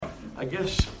I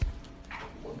guess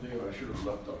one thing I should have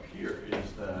left up here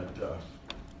is that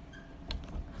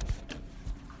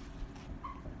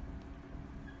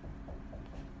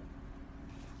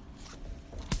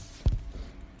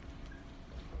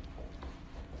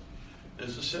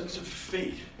there's a sense of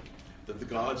fate that the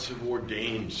gods have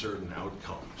ordained certain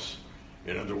outcomes.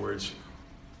 In other words,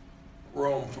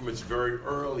 Rome, from its very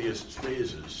earliest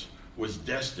phases, was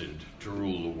destined to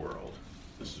rule the world.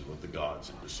 This is what the gods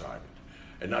had decided.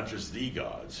 And not just the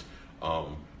gods,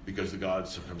 because the gods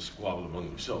sometimes squabble among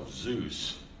themselves.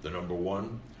 Zeus, the number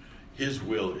one, his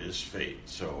will is fate.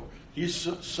 So he's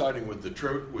siding with the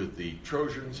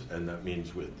Trojans, and that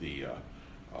means with the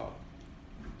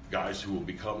guys who will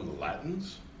become the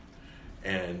Latins.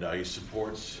 And he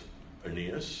supports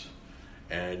Aeneas.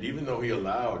 And even though he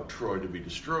allowed Troy to be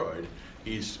destroyed,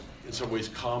 he's in some ways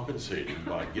compensating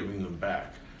by giving them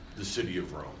back the city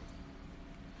of Rome.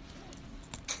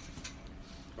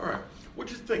 All right,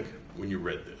 what'd you think when you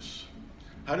read this?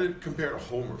 How did it compare to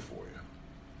Homer for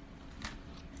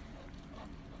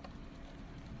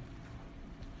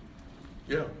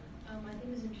you? Yeah. I think it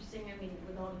was interesting,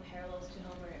 with all the parallels to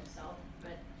Homer himself,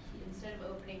 but instead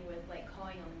of opening with,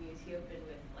 calling on the muse, he opened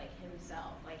with,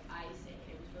 himself, I sing.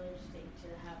 It was really interesting to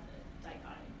have the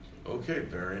dichotomy between them. Okay,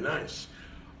 very nice.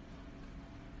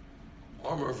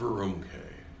 Armor Virumque.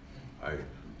 I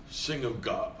sing of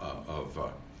God,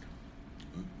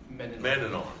 men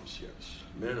in arms, yes.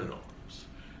 Men in arms.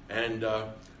 And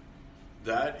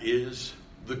that is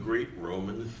the great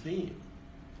Roman theme.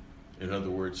 In other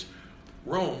words,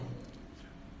 Rome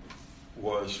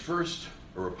was first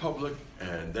a republic,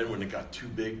 and then when it got too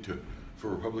big for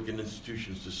republican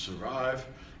institutions to survive,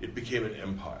 it became an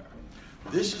empire.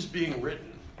 This is being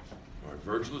written, or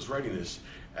Virgil is writing this,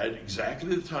 at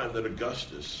exactly the time that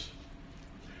Augustus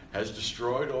has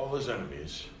destroyed all his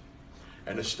enemies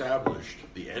and established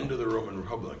the end of the Roman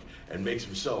Republic and makes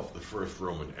himself the first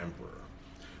Roman emperor.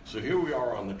 So here we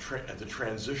are at the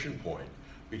transition point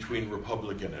between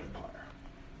republic and empire.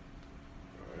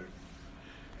 All right?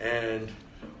 And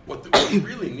what you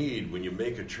really need when you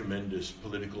make a tremendous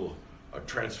political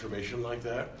transformation like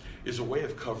that is a way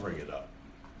of covering it up.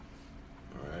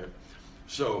 All right?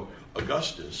 So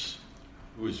Augustus,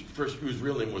 whose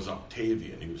real name was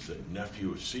Octavian, he was the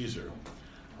nephew of Caesar,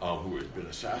 who had been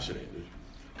assassinated.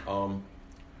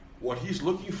 What he's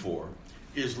looking for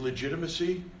is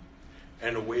legitimacy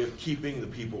and a way of keeping the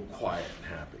people quiet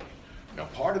and happy. Now,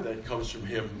 part of that comes from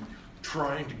him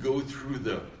trying to go through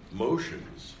the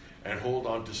motions and hold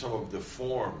on to some of the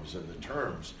forms and the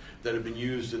terms that have been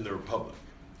used in the Republic.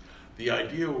 The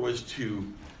idea was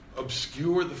to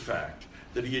obscure the fact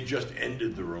that he had just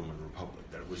ended the Roman Republic,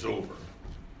 that it was over,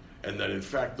 and that in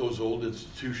fact those old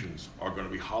institutions are going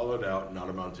to be hollowed out and not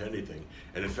amount to anything,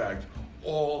 and in fact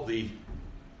all the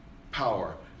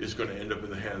power is going to end up in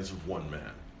the hands of one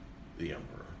man, the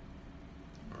emperor.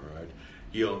 All right?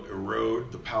 He'll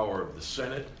erode the power of the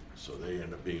Senate, so they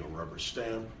end up being a rubber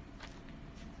stamp.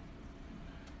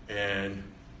 And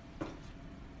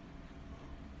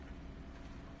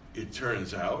it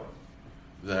turns out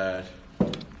that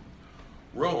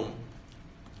Rome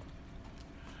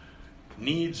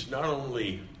needs not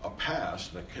only a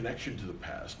past and a connection to the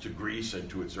past, to Greece and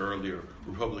to its earlier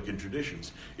republican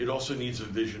traditions, it also needs a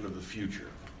vision of the future.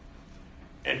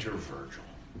 Enter Virgil,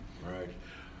 right?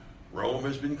 Rome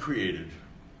has been created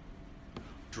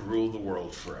to rule the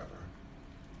world forever.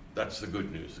 That's the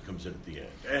good news that comes in at the end.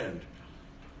 And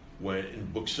when in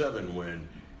Book 7, when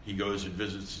he goes and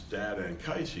visits his dad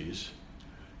Anchises,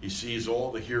 he sees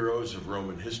all the heroes of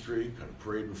Roman history kind of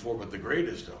parade before, but the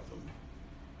greatest of them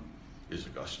is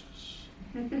Augustus.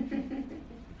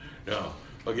 Now,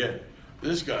 again,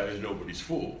 this guy is nobody's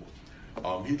fool.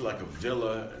 He'd like a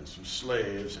villa and some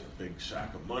slaves and a big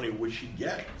sack of money, which he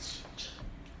gets,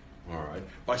 all right,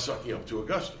 by sucking up to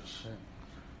Augustus.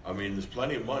 There's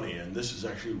plenty of money, and this is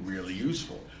actually really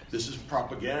useful. This is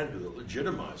propaganda that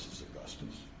legitimizes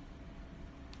Augustus.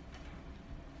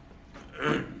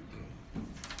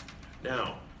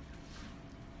 Now,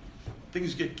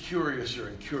 things get curiouser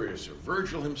and curiouser.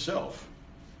 Virgil himself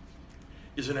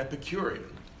is an Epicurean.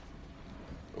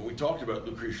 When we talked about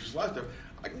Lucretius last time,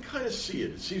 I can kind of see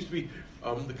it. It seems to be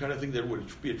the kind of thing that would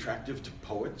be attractive to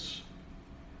poets.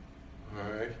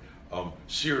 All right?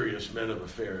 Serious men of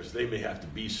affairs, they may have to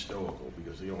be stoical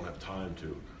because they don't have time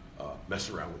to mess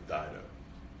around with Dido.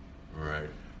 All right?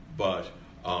 But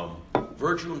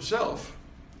Virgil himself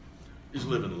is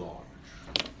living large.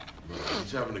 Right?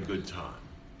 He's having a good time.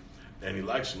 And he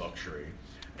likes luxury.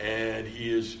 And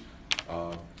he is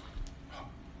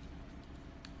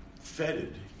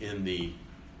feted in the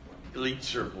elite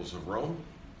circles of Rome.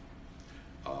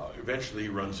 eventually he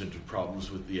runs into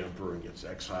problems with the emperor and gets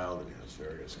exiled and has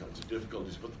various kinds of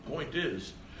difficulties. But the point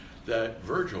is that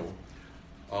Virgil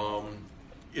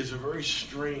is a very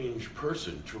strange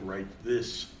person to write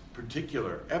this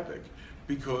particular epic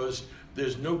because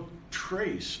there's no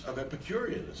trace of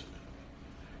Epicureanism.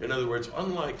 In other words,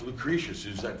 unlike Lucretius,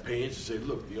 who's at pains to say,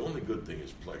 look, the only good thing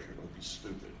is pleasure, don't be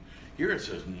stupid. Here it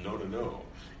says, no.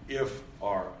 If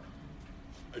our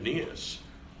Aeneas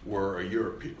were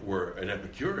an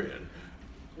Epicurean,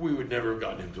 we would never have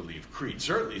gotten him to leave Crete.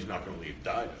 Certainly he's not going to leave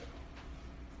Dido.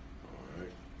 All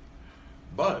right?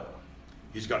 But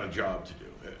he's got a job to do.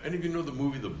 Any of you know the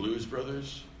movie The Blues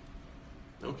Brothers?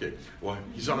 Okay. Well,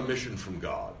 he's on a mission from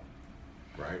God.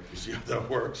 Right? You see how that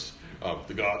works?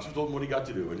 The gods have told him what he got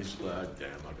to do, and he's like, damn,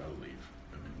 I got to leave.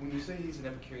 When you say he's an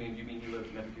Epicurean, you mean he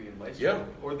lived an Epicurean lifestyle? Yeah.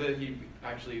 Or that he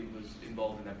actually was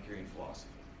involved in Epicurean philosophy?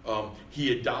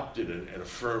 He adopted and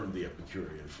affirmed the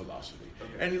Epicurean philosophy.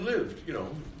 Okay. And he lived,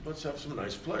 let's have some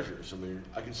nice pleasures. I mean,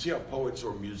 I can see how poets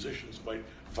or musicians might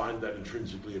find that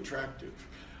intrinsically attractive.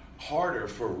 Harder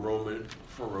for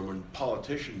Roman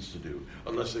politicians to do,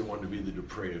 unless they want to be the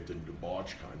depraved and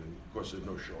debauched kind. And of course, there's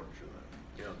no shortage of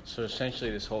that. Yeah. So essentially,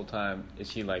 this whole time,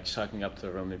 is he like sucking up to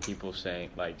the Roman people,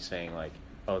 saying,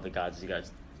 oh, the gods did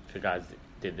this, the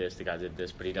gods did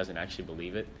this, but he doesn't actually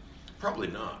believe it? Probably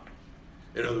not.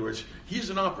 In other words, he's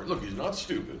an opera. Look, he's not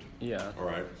stupid. Yeah. All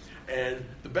right. And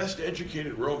the best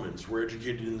educated Romans were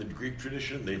educated in the Greek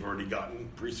tradition. They've already gotten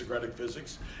pre-Socratic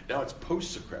physics. Now it's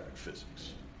post-Socratic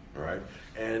physics. All right.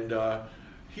 And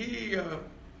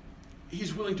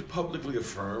he's willing to publicly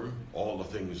affirm all the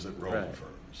things that Rome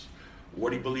affirms.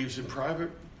 What he believes in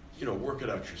private, work it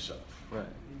out yourself. Right.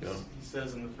 He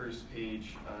says in the first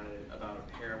page about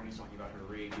a pair, when he's talking about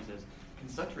her rage, he says, "Can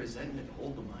such resentment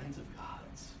hold the minds of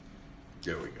gods?"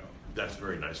 There we go. That's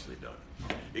very nicely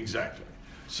done. Exactly.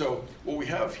 So what we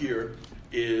have here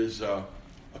is a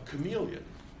chameleon.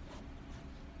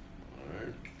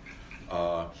 All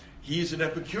right. He's an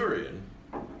Epicurean,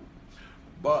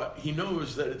 but he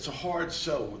knows that it's a hard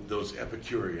sell with those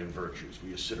Epicurean virtues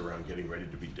where you sit around getting ready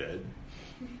to be dead,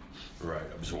 right?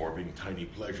 Absorbing tiny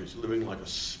pleasures, living like a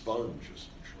sponge,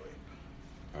 essentially.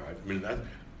 All right. I mean,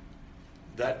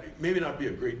 that maybe not be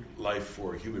a great life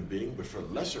for a human being, but for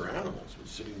lesser animals, when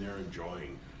sitting there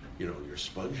enjoying, your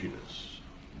sponginess,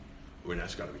 I mean,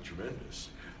 that's got to be tremendous.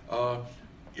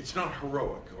 It's not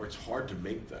heroic, or it's hard to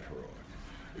make that heroic.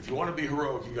 If you want to be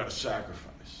heroic, you got to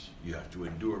sacrifice. You have to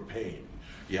endure pain.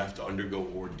 You have to undergo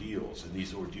ordeals, and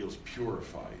these ordeals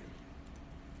purify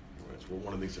you. Right? It's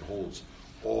one of the things that holds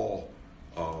all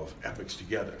of epics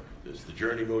together. There's the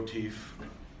journey motif.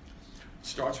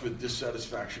 Starts with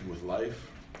dissatisfaction with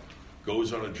life,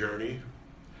 goes on a journey,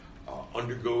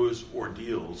 undergoes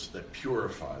ordeals that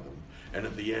purify them, and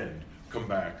at the end, come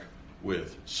back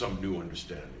with some new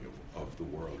understanding of the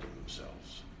world and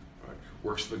themselves. Right?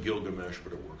 Works for Gilgamesh,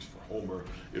 but it works for Homer.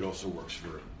 It also works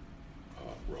for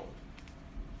Rome,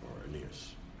 or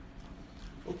Aeneas.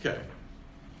 Okay,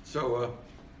 so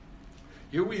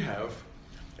here we have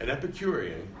an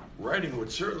Epicurean writing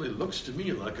what certainly looks to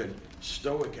me like a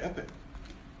Stoic epic.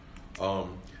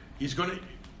 He's going to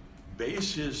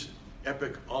base his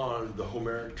epic on the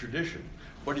Homeric tradition,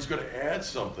 but he's going to add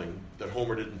something that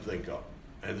Homer didn't think of.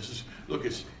 And this is, look,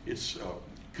 it's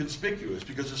conspicuous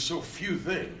because there's so few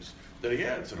things that he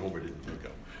adds that Homer didn't think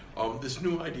of. This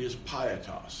new idea is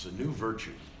pietas, a new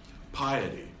virtue,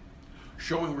 piety,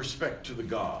 showing respect to the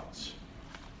gods.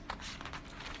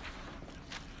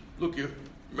 Look, you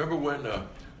remember when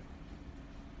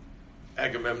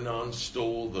Agamemnon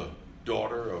stole the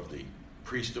daughter of the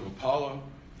priest of Apollo,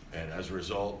 and as a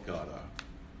result got a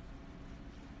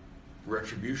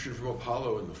retribution from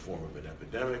Apollo in the form of an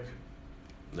epidemic,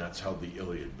 and that's how the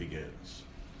Iliad begins.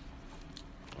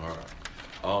 All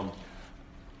right.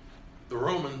 The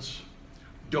Romans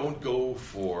don't go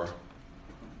for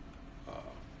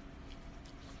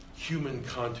human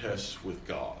contests with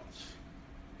gods.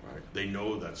 Right? They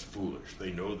know that's foolish.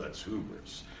 They know that's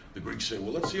hubris. The Greeks say,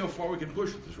 well, let's see how far we can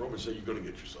push with this. Romans say, you're going to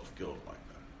get yourself killed like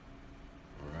that.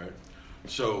 All right?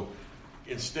 So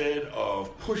instead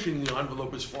of pushing the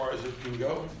envelope as far as it can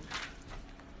go,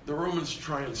 the Romans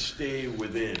try and stay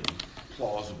within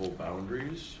plausible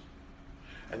boundaries.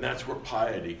 And that's where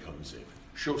piety comes in.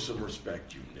 Show some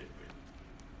respect, you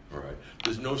nitwit. All right?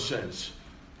 There's no sense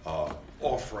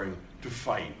offering to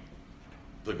fight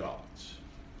the gods.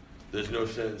 There's no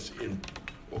sense in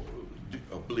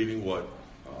believing what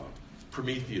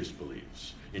Prometheus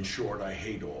believes. In short, I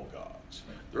hate all gods.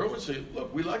 The Romans say,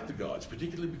 look, we like the gods,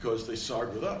 particularly because they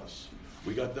side with us.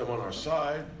 We got them on our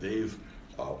side. They've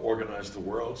organize the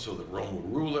world so that Rome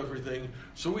would rule everything.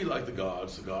 So we like the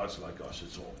gods like us.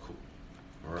 It's all cool.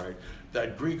 All right?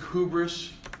 That Greek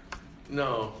hubris,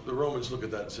 no, the Romans look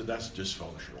at that and said, that's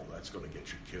dysfunctional. That's going to get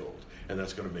you killed. And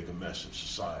that's going to make a mess of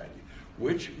society.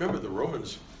 Which, remember, the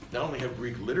Romans not only have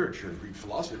Greek literature and Greek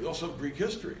philosophy, they also have Greek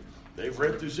history. They've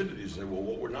read Thucydides and say, well,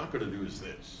 what we're not going to do is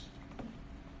this.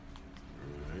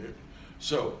 All right?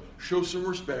 So, show some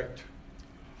respect,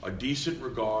 a decent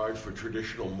regard for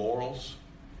traditional morals,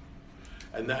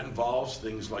 and that involves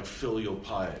things like filial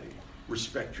piety.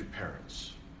 Respect your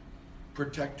parents.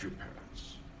 Protect your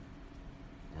parents.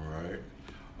 All right?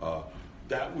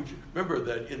 Remember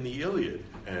that in the Iliad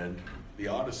and the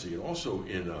Odyssey, and also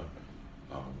in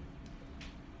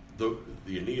the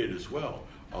Aeneid as well,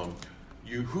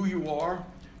 who you are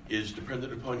is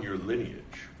dependent upon your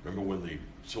lineage. Remember when the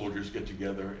soldiers get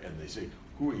together and they say,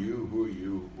 who are you, who are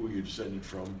you, who are you descended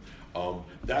from?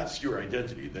 That's your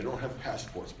identity. They don't have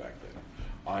passports back then.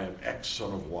 I am X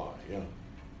son of Y, yeah.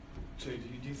 So do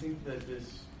you think that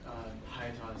this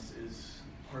pietas is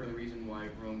part of the reason why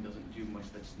Rome doesn't do much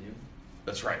that's new?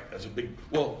 That's right. That's a big,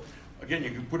 well, again, you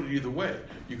can put it either way.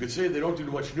 You could say they don't do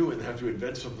much new and they have to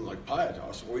invent something like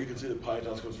pietas, or you can say that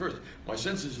pietas comes first. My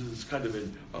sense is it's kind of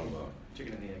in...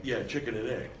 chicken and egg. Yeah, chicken and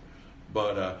egg.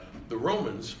 But the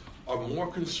Romans are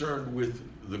more concerned with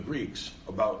the Greeks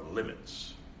about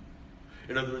limits.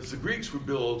 In other words, the Greeks would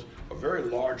build a very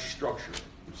large structure.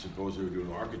 Suppose they were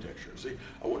doing architecture. See,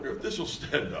 I wonder if this will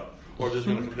stand up, or if this is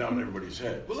going to come down on everybody's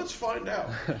head. Well, let's find out.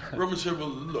 Romans said, well,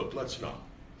 look, let's not.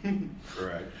 All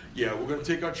right. Yeah, we're going to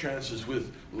take our chances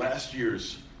with last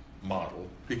year's model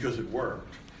because it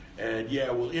worked. And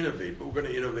yeah, we'll innovate, but we're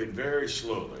going to innovate very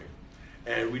slowly.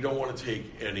 And we don't want to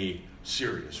take any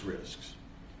serious risks.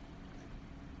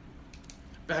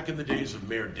 Back in the days of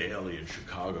Mayor Daley in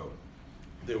Chicago,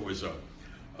 there was a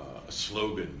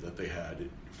slogan that they had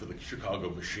for the Chicago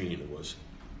machine. It was,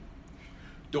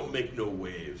 don't make no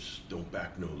waves, don't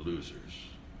back no losers.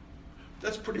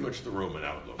 That's pretty much the Roman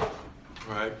outlook,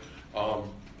 right?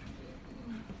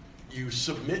 You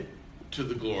submit to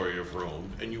the glory of Rome,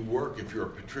 and you work, if you're a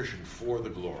patrician, for the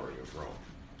glory of Rome,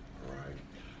 all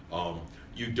right?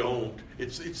 You don't,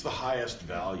 it's the highest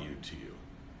value to you,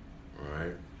 all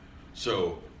right?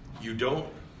 So you don't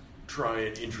try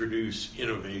and introduce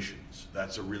innovations.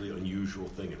 That's a really unusual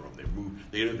thing in Rome.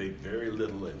 They innovate very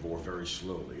little and more very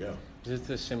slowly, yeah. Is this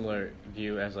a similar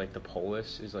view as like the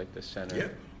polis is like the center? Yeah,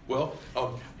 well,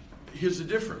 here's the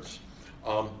difference.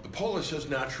 The polis has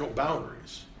natural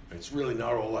boundaries. It's really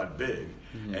not all that big.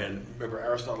 Mm-hmm. And remember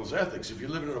Aristotle's ethics, if you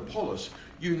live in a polis,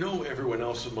 you know everyone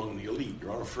else among the elite.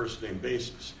 You're on a first-name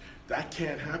basis. That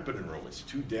can't happen in Rome. It's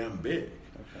too damn big.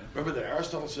 Okay. Remember that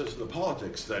Aristotle says in the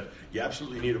Politics that you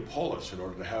absolutely need a polis in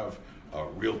order to have a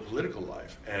real political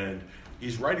life. And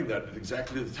he's writing that at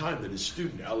exactly the time that his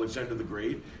student, Alexander the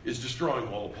Great, is destroying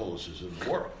all the polises in the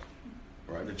world.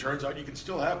 Right? And it turns out you can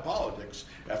still have politics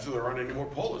after there aren't any more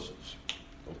polises.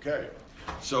 Okay.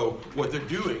 So what they're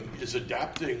doing is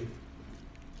adapting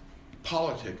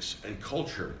politics and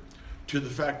culture to the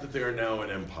fact that they are now an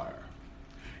empire.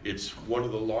 It's one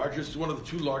of the largest, one of the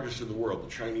two largest in the world.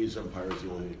 The Chinese empire is the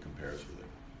only thing that compares with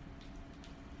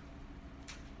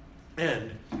it.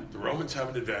 And the Romans have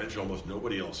an advantage almost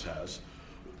nobody else has.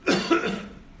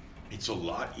 It's a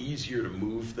lot easier to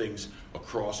move things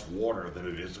across water than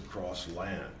it is across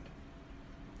land.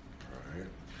 All right?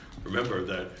 Remember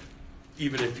that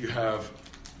even if you have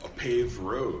a paved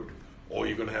road, all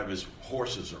you're going to have is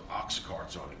horses or ox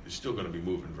carts on it. It's still going to be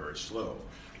moving very slow.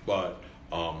 But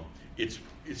it's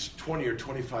 20 or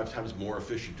 25 times more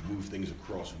efficient to move things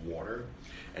across water.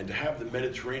 And to have the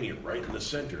Mediterranean right in the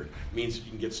center means you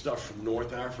can get stuff from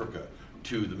North Africa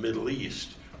to the Middle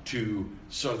East to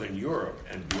Southern Europe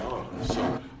and beyond.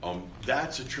 So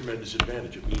that's a tremendous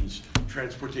advantage. It means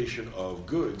transportation of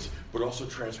goods, but also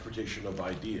transportation of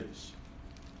ideas.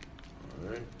 All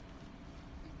right.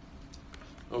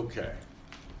 Okay.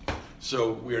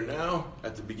 So we are now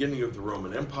at the beginning of the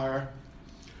Roman Empire.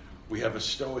 We have a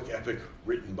Stoic epic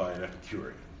written by an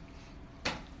Epicurean.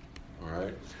 All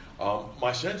right.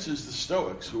 My sense is the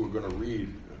Stoics, who we're going to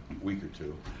read a week or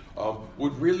two,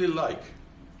 would really like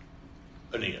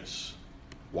Aeneas.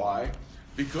 Why?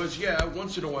 Because, yeah,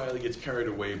 once in a while he gets carried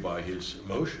away by his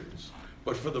emotions,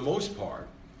 but for the most part,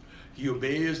 he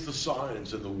obeys the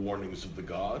signs and the warnings of the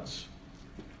gods.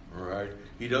 All right?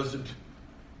 He doesn't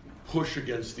push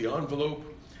against the envelope.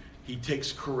 He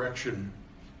takes correction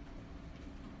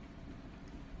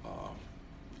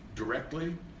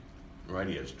directly. Right?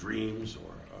 He has dreams,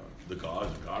 or the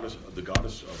goddess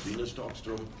Venus talks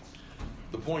to him.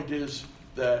 The point is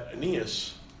that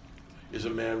Aeneas is a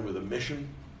man with a mission,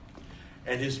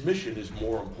 and his mission is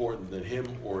more important than him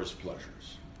or his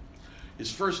pleasures.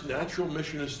 His first natural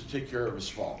mission is to take care of his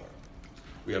father.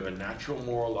 We have a natural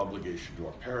moral obligation to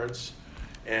our parents,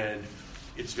 and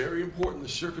it's very important the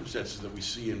circumstances that we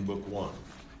see in Book 1.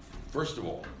 First of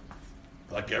all,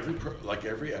 like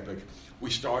every epic, we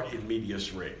start in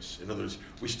medias res. In other words,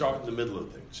 we start in the middle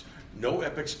of things. No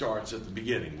epic starts at the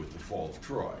beginning with the fall of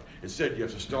Troy. Instead, you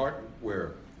have to start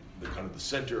where the kind of the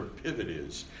center pivot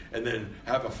is, and then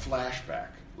have a flashback,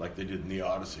 like they did in the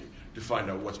Odyssey, to find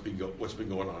out what's been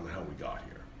going on and how we got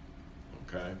here.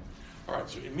 Okay? All right,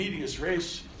 so in medias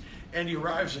res, and he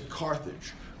arrives at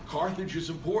Carthage. Carthage is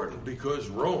important because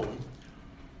Rome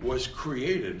was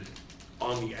created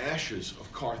on the ashes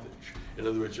of Carthage. In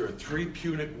other words, there are 3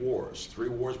 Punic wars, 3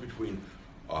 wars between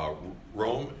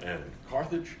Rome and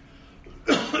Carthage.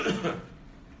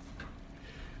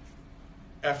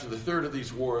 After the third of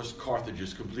these wars, Carthage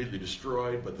is completely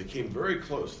destroyed, but they came very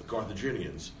close. The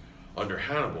Carthaginians, under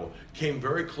Hannibal, came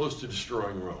very close to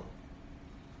destroying Rome.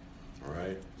 All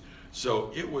right?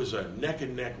 So it was a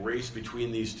neck-and-neck race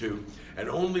between these two, and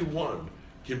only one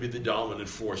can be the dominant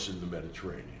force in the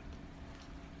Mediterranean.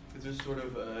 Is this sort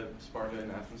of a Sparta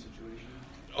and Athens situation?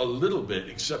 A little bit,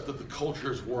 except that the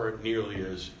cultures weren't nearly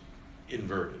as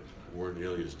inverted, weren't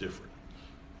nearly as different.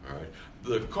 All right.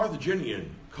 The Carthaginian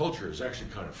culture is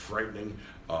actually kind of frightening.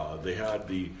 They had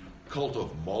the cult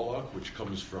of Moloch, which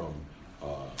comes from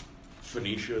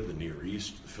Phoenicia, the Near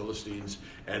East, the Philistines,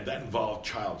 and that involved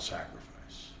child sacrifice.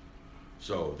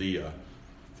 So the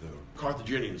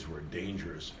Carthaginians were a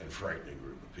dangerous and frightening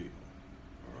group of people.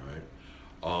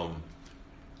 All right.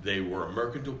 They were a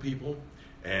mercantile people,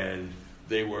 and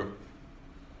they were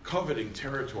coveting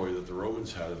territory that the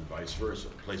Romans had and vice versa.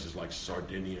 Places like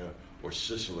Sardinia or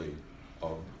Sicily,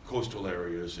 coastal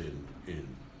areas in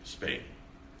Spain.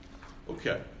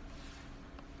 Okay.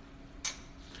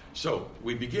 So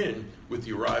we begin with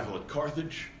the arrival at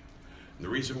Carthage. And the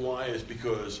reason why is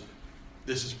because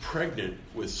this is pregnant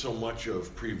with so much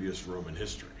of previous Roman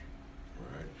history.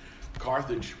 All right.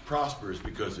 Carthage prospers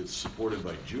because it's supported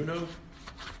by Juno,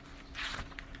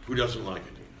 who doesn't like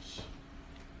Aeneas.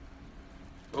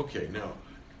 Okay, now,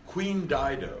 Queen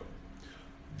Dido.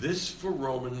 This, for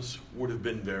Romans, would have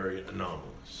been very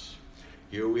anomalous.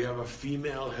 Here we have a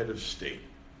female head of state.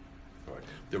 All right.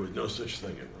 There was no such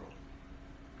thing in Rome.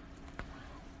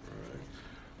 All right.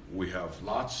 We have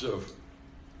lots of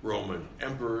Roman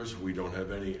emperors. We don't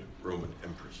have any Roman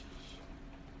empresses.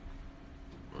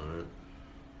 All right.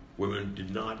 Women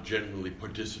did not generally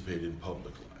participate in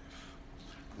public life.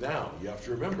 Now, you have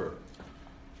to remember,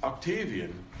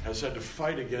 Octavian has had to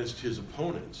fight against his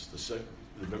opponents,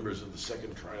 the members of the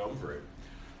Second Triumvirate,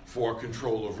 for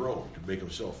control of Rome, to make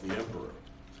himself the emperor.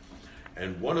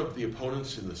 And one of the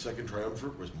opponents in the Second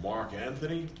Triumvirate was Mark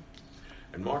Antony.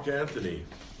 And Mark Antony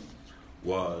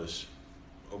was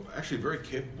actually a very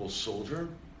capable soldier,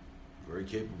 very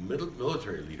capable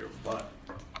military leader, but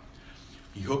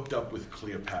he hooked up with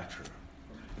Cleopatra.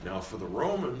 Now, for the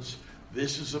Romans,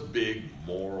 this is a big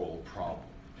moral problem.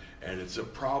 And it's a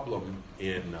problem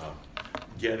in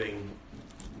getting,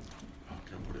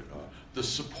 the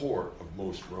support of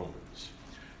most Romans.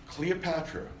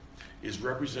 Cleopatra is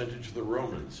represented to the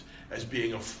Romans as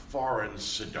being a foreign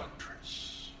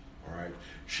seductress. All right?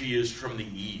 She is from the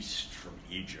East, from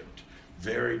Egypt,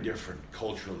 very different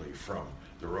culturally from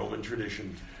the Roman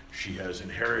tradition. She has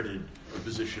inherited the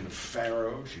position of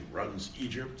pharaoh. She runs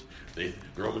Egypt. The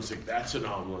Romans think that's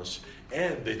anomalous.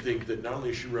 And they think that not only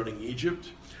is she running Egypt,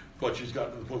 but she's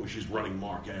gotten to the point where she's running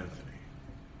Mark Antony.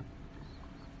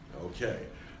 Okay.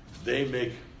 They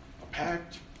make a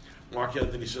pact. Mark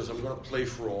Antony says, I'm going to play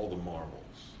for all the marbles.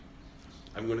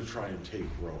 I'm going to try and take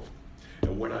Rome.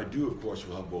 And when I do, of course,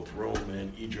 we'll have both Rome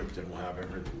and Egypt, and we'll have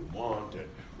everything we want, and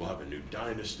we'll have a new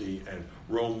dynasty, and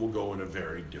Rome will go in a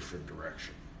very different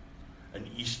direction, an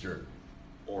Eastern,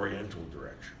 Oriental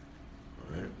direction.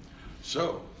 All right?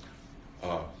 So,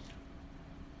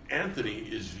 Antony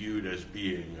is viewed as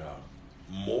being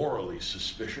morally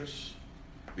suspicious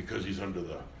because he's under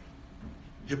the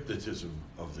hypnotism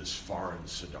of this foreign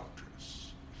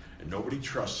seductress. And nobody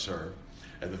trusts her.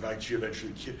 And the fact she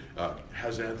eventually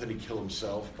has Antony kill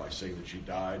himself by saying that she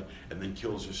died and then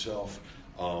kills herself,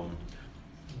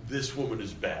 this woman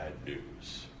is bad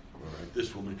news. All right?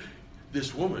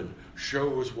 This woman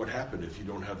shows what happened if you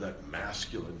don't have that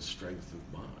masculine strength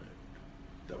of mind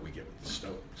that we get with the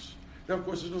Stoics. Now, of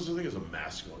course, there's no such thing as a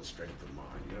masculine strength of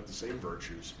mind. You have the same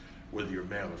virtues, whether you're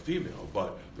male or female,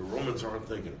 but the Romans aren't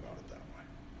thinking about it that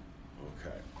way.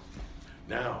 Okay.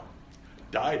 Now,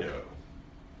 Dido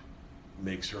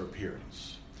makes her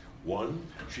appearance. One,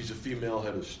 she's a female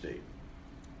head of state.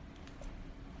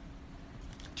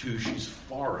 2, she's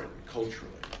foreign culturally.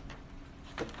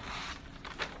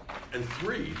 And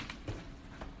 3,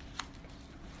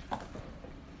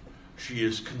 she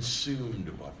is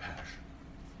consumed by passion.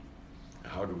 Now,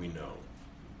 how do we know?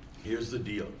 Here's the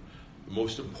deal. The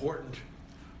most important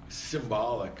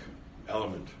symbolic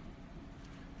element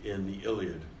in the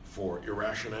Iliad for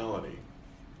irrationality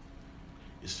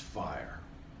is fire.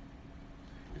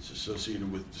 It's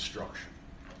associated with destruction.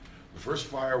 The first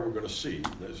fire we're going to see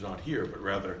is not here, but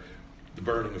rather the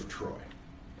burning of Troy.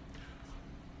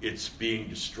 It's being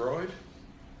destroyed,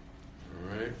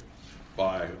 all right,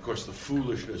 by, of course, the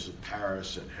foolishness of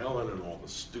Paris and Helen and all the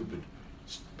stupid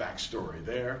backstory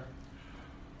there.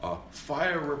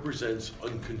 Fire represents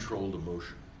uncontrolled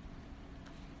emotion.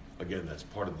 Again, that's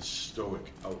part of the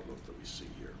Stoic outlook that we see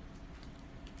here.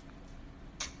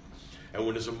 And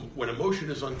when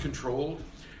emotion is uncontrolled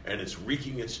and it's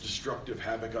wreaking its destructive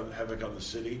havoc on the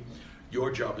city, your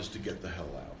job is to get the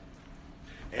hell out.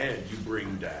 And you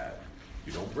bring dad.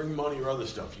 You don't bring money or other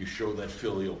stuff. You show that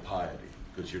filial piety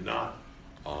because you're not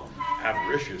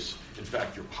avaricious. In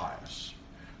fact, you're pious.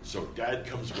 So dad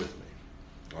comes with me.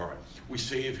 All right. We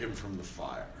save him from the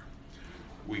fire.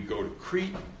 We go to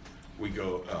Crete. We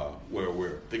go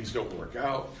where things don't work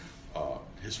out.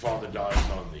 His father dies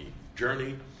on the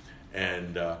journey.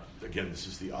 And again, this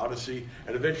is the Odyssey.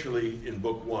 And eventually, in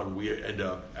book 1, we end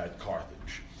up at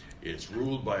Carthage. It's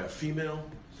ruled by a female.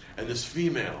 And this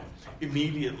female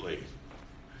immediately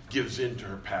gives in to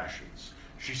her passions.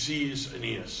 She sees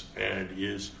Aeneas and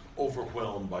is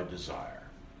overwhelmed by desire.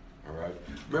 All right?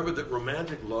 Remember that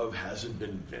romantic love hasn't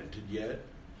been invented yet.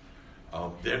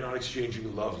 They're not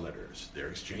exchanging love letters. They're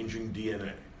exchanging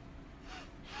DNA.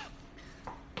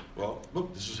 Well,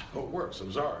 look, this is how it works.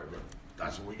 I'm sorry, but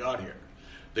that's what we got here.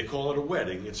 They call it a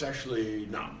wedding. It's actually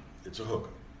not. It's a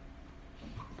hookup.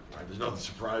 Right? There's nothing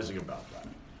surprising about that.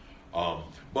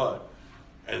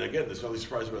 And again, there's nothing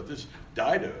surprising about this.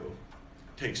 Dido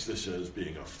takes this as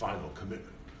being a final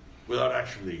commitment without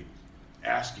actually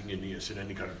asking Aeneas in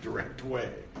any kind of direct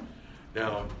way.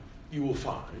 Now, you will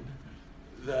find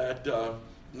that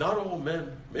not all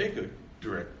men make a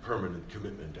direct, permanent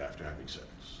commitment after having sex.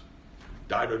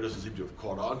 Dido doesn't seem to have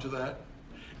caught on to that.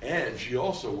 And she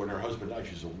also, when her husband died,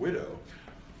 she's a widow,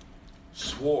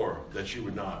 swore that she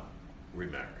would not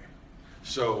remarry.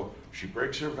 So she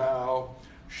breaks her vow.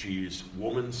 She's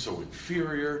woman so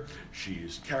inferior.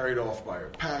 She's carried off by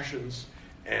her passions.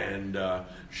 And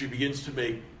she begins to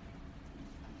make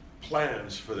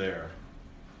plans for their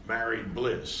married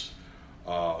bliss.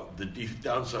 The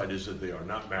downside is that they are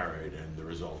not married, and the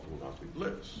result will not be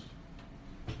bliss.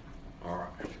 All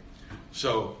right.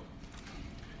 So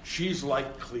she's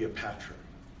like Cleopatra.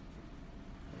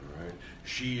 All right.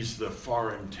 She's the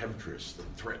foreign temptress that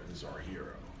threatens our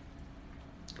hero.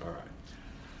 All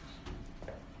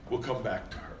right. We'll come back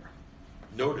to her.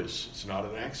 Notice it's not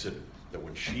an accident that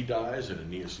when she dies and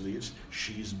Aeneas leaves,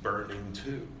 she's burning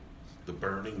too. The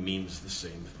burning means the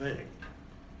same thing.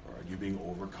 All right, you're being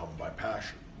overcome by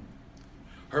passion.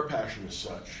 Her passion is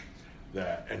such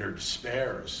that, and her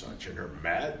despair is such, and her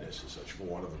madness is such, for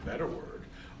want of a better word,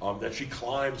 that she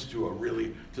climbs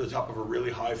to the top of a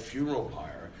really high funeral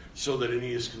pyre so that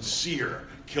Aeneas can see her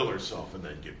kill herself and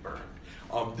then get burned.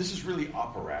 This is really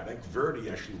operatic. Verdi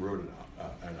actually wrote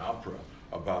an opera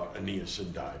about Aeneas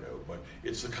and Dido, but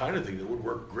it's the kind of thing that would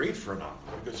work great for an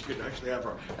opera because you can actually have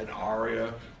an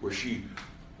aria where she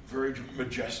very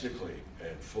majestically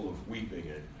and full of weeping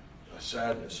and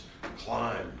sadness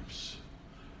climbs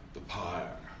the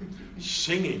pyre,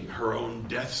 singing her own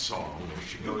death song as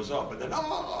she goes up, and then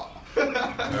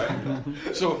right?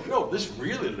 So no, this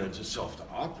really lends itself to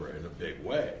opera in a big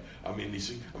way.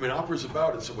 Opera's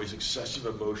about, in some ways, excessive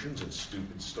emotions and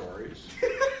stupid stories.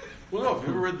 Well, no, if you've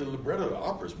ever read the libretto of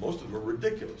operas, most of them are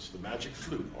ridiculous. The Magic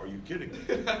Flute, are you kidding me?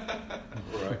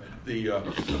 Right? The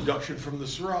Abduction from the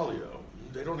Seraglio,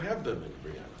 they don't have them in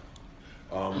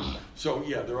Vienna. So,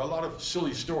 yeah, there are a lot of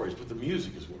silly stories, but the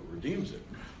music is what redeems it.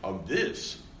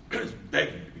 This is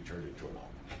begging to be turned into an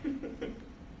opera.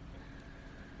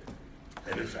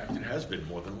 And in fact, it has been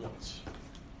more than once.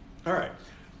 All right,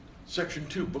 section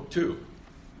 2, book 2.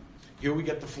 Here we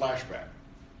get the flashback.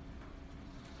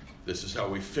 This is how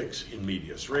we fix in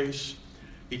medias res.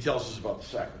 He tells us about the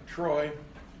sack of Troy,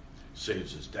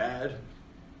 saves his dad,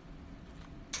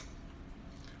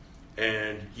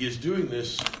 and he is doing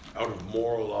this out of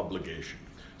moral obligation.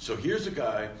 So here's a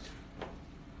guy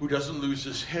who doesn't lose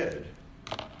his head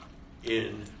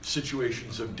in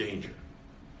situations of danger.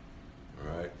 All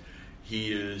right?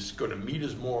 He is going to meet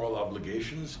his moral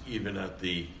obligations even at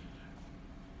the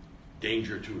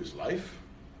danger to his life.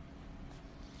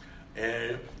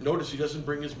 And notice he doesn't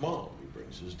bring his mom. He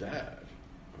brings his dad.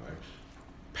 Right?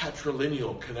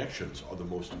 Patrilineal connections are the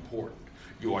most important.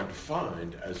 You are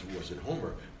defined, as it was in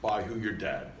Homer, by who your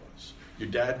dad was. Your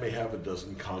dad may have a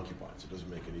dozen concubines. It doesn't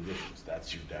make any difference.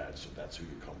 That's your dad, so that's who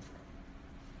you come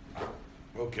from.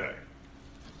 Okay.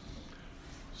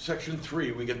 Section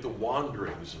 3, we get the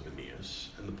wanderings of Aeneas.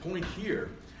 And the point here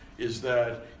is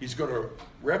that he's going to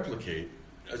replicate,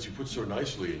 as you put so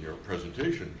nicely in your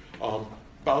presentation,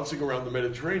 bouncing around the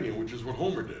Mediterranean, which is what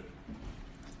Homer did.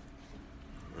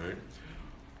 Right?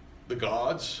 The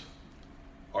gods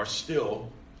are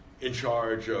still in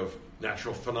charge of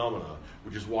natural phenomena,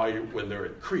 which is why when they're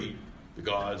at Crete, the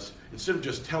gods, instead of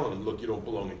just telling them, look, you don't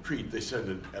belong in Crete, they send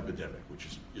an epidemic, which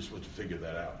is, you're supposed to figure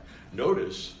that out.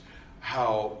 Notice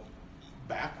how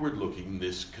backward-looking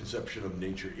this conception of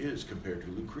nature is compared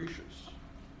to Lucretius.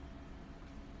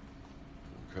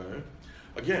 Okay?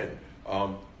 Again,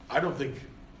 I don't think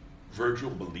Virgil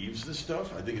believes this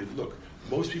stuff. I think, look,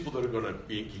 most people that are going to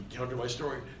encounter my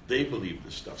story, they believe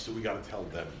this stuff, so we got to tell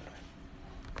them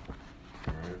that.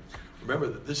 All right? Remember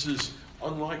that this is,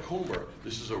 unlike Homer,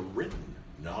 this is a written,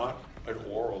 not an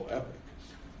oral epic.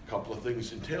 A couple of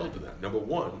things entailed to that. Number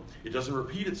one, it doesn't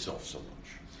repeat itself so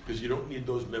much, because you don't need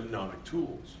those memnonic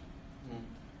tools.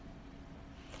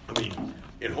 I mean,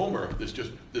 in Homer,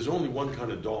 there's only one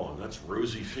kind of dawn. That's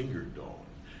rosy-fingered dawn,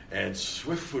 and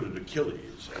swift-footed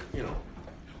Achilles, and,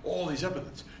 all these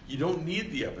epithets. You don't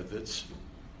need the epithets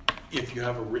if you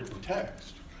have a written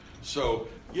text. So,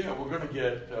 yeah, we're going to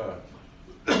get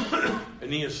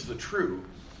Aeneas the True,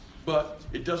 but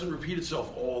it doesn't repeat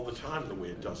itself all the time the way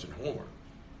it does in Homer.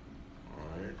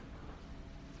 All right.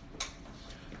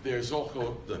 There's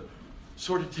also the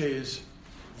Sortes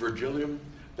Virgilium.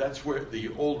 That's where the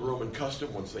old Roman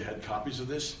custom, once they had copies of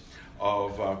this,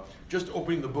 of just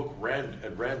opening the book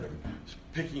at random,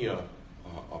 picking a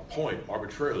point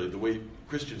arbitrarily, the way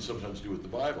Christians sometimes do with the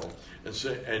Bible,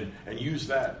 and use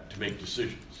that to make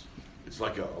decisions. It's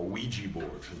like a Ouija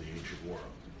board for the ancient world.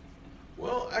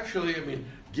 Well, actually, I mean,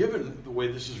 given the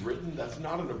way this is written, that's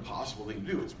not an impossible thing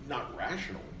to do. It's not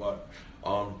rational, but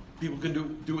people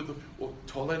can do it.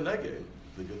 Tolle lege,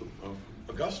 think of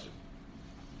Augustine.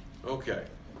 Okay.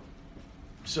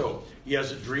 So he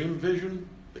has a dream vision.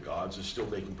 The gods are still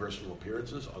making personal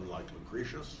appearances, unlike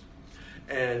Lucretius.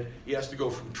 And he has to go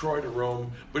from Troy to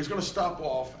Rome, but he's going to stop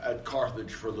off at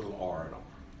Carthage for a little R&R.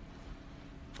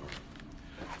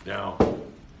 Now,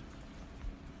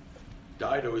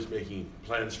 Dido is making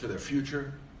plans for their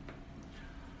future.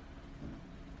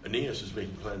 Aeneas is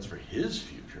making plans for his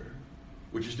future,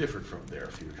 which is different from their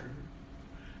future.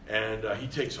 And he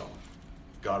takes off.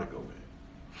 Gotta go, man.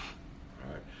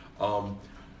 All right.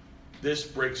 This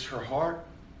breaks her heart.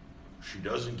 She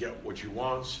doesn't get what she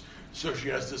wants, so she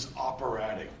has this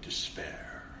operatic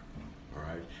despair. All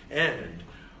right. And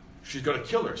she's going to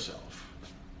kill herself.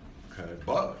 Okay.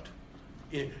 But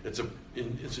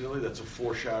incidentally, that's a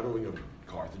foreshadowing of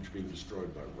Carthage being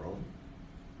destroyed by Rome.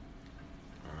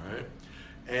 All right.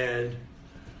 And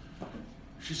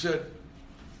she said,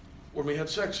 when we had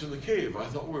sex in the cave, I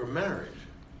thought we were married.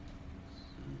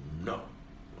 No.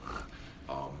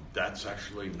 That's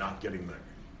actually not getting married.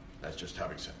 That's just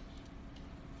having sex.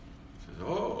 She says,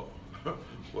 oh,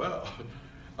 well.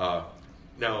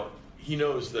 Now, he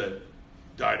knows that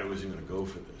Dido isn't going to go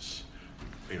for this.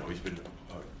 He's been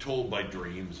told by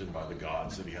dreams and by the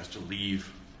gods that he has to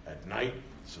leave at night,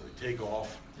 so they take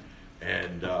off.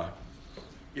 And,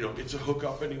 it's a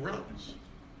hookup and he runs.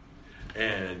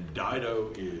 And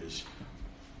Dido is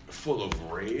full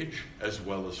of rage as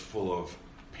well as full of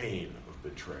pain of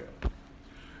betrayal.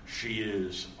 She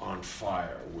is on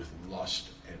fire with lust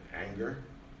and anger.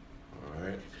 All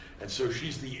right? And so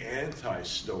she's the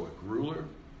anti-Stoic ruler.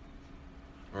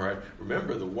 All right?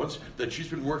 Remember that she's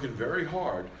been working very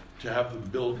hard to have them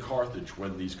build Carthage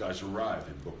when these guys arrive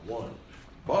in Book 1.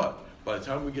 But by the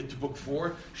time we get to Book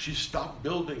 4, she stopped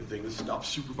building things, stopped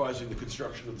supervising the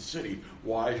construction of the city.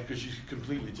 Why? Because she's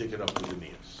completely taken up with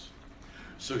Aeneas.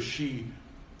 So she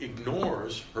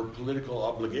ignores her political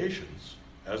obligations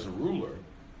as a ruler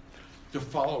to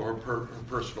follow her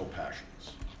personal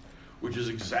passions, which is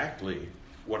exactly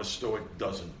what a Stoic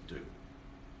doesn't do.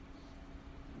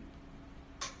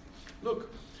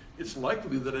 Look, it's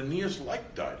likely that Aeneas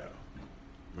liked Dido.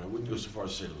 I wouldn't go so far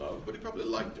as to say love, but he probably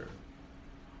liked her.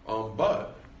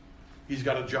 But he's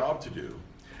got a job to do,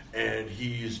 and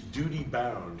he's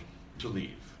duty-bound to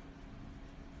leave.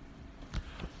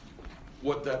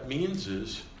 What that means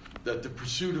is that the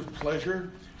pursuit of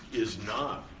pleasure is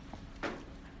not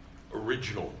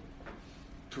original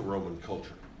to Roman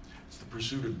culture. It's the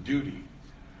pursuit of duty.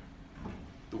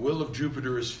 The will of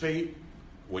Jupiter is fate.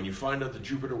 when you find out that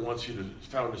Jupiter wants you to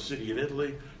found a city in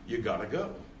Italy, you gotta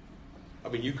go. I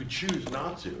mean, you could choose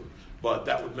not to, but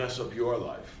that would mess up your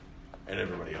life and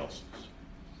everybody else's.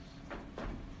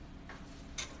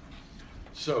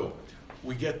 So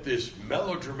we get this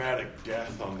melodramatic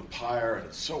death on the pyre, and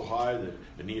it's so high that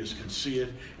Aeneas can see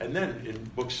it. And then in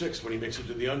book 6, when he makes it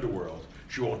to the underworld,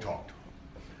 she won't talk to him.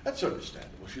 That's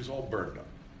understandable. She's all burned up.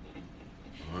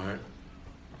 All right?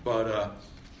 But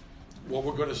what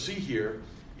we're going to see here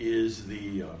is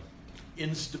the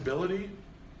instability,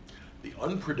 the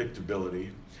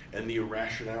unpredictability, and the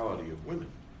irrationality of women.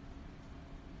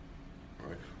 All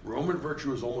right? Roman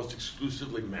virtue is almost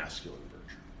exclusively masculine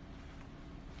virtue.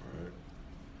 All right?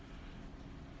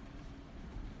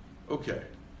 Okay.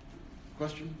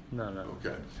 Question? No.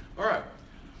 Okay. All right.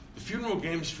 The funeral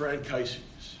games for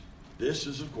Anchises. This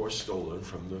is, of course, stolen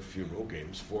from the funeral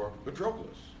games for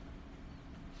Patroclus.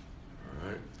 All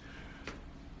right.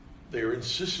 They are in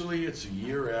Sicily. It's a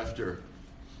year after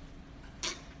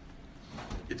the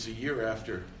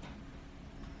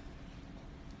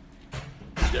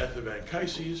death of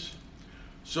Anchises.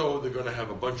 So they're going to have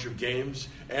a bunch of games,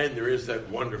 and there is that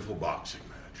wonderful boxing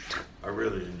match. I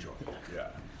really enjoyed it.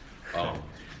 Yeah.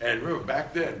 And remember,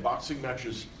 back then, boxing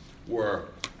matches were,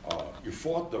 you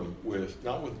fought them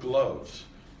not with gloves,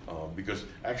 because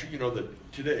actually, you know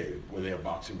that today, when they have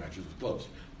boxing matches with gloves,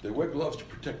 they wear gloves to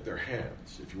protect their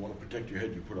hands. If you want to protect your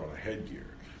head, you put on a headgear.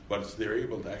 But they're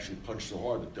able to actually punch so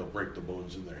hard that they'll break the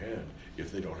bones in their hand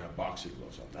if they don't have boxing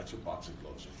gloves on. That's what boxing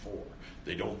gloves are for.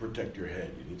 They don't protect your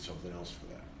head. You need something else for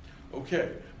that.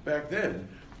 Okay, back then,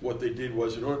 what they did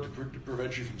was, in order to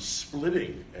prevent you from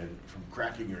splitting and from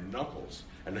cracking your knuckles,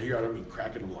 and here I don't mean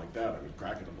cracking them like that, I mean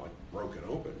cracking them like broken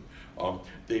open,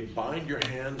 they bind your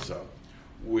hands up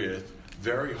with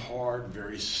very hard,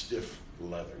 very stiff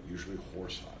leather, usually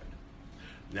horsehide.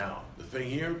 Now, the thing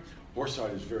here,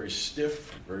 horsehide is very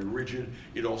stiff, very rigid.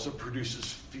 It also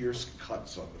produces fierce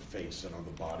cuts on the face and on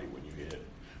the body when you hit it,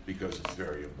 because it's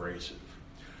very abrasive.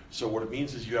 So what it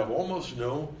means is you have almost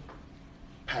no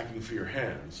packing for your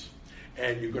hands,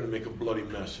 and you're going to make a bloody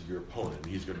mess of your opponent,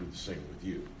 and he's going to do the same with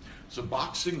you. So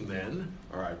boxing then,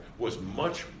 all right, was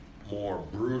much more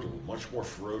brutal, much more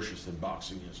ferocious than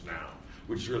boxing is now,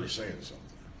 which is really saying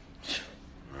something.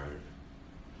 All right.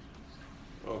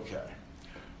 Okay.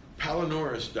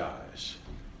 Palinurus dies.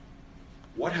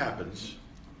 What happens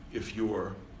if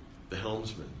you're the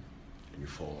helmsman and you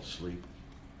fall asleep?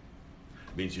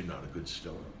 It means you're not a good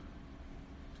stower.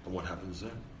 And what happens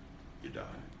then? You die.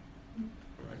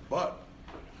 All right. But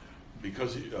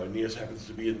because Aeneas happens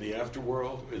to be in the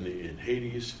afterworld, in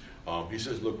Hades, he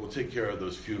says, look, we'll take care of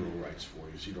those funeral rites for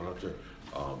you, so you don't have to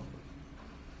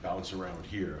bounce around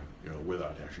here,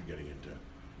 without actually getting into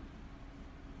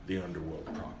the underworld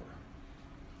proper.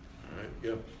 All right,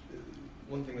 yep.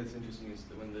 One thing that's interesting is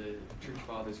that when the church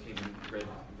fathers came and read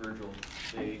Virgil,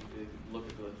 they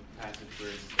looked at the passage where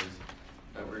it says,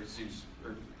 where Zeus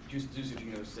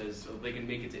says, oh, they can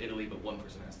make it to Italy, but one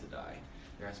person has to die.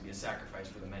 There has to be a sacrifice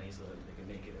for the many so that they can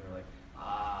make it. And they're like,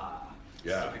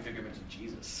 yeah, it's a prefigurement of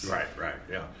Jesus. Right,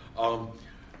 yeah.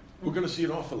 We're going to see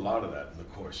an awful lot of that in the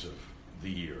course of the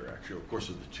year, actually, of course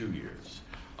of the 2 years.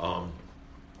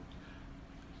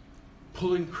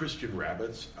 Pulling Christian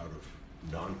rabbits out of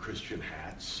non-Christian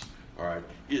hats, all right,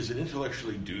 is an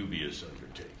intellectually dubious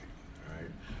undertaking,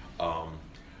 all right?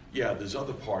 Yeah, there's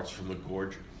other parts from the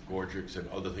Gorgics and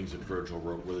other things that Virgil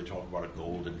wrote where they talk about a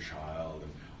golden child.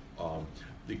 And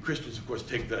the Christians, of course,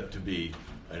 take that to be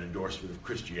an endorsement of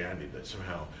Christianity, that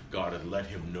somehow God had let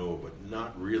him know, but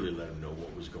not really let him know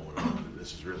what was going on.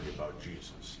 This is really about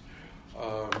Jesus.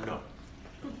 No.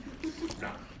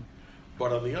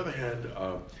 But on the other hand,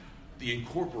 the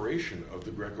incorporation of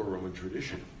the Greco-Roman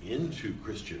tradition into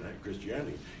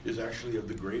Christianity is actually of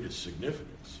the greatest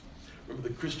significance. Remember,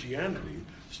 the Christianity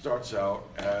starts out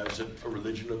as a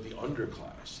religion of the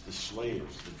underclass, the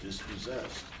slaves, the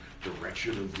dispossessed, the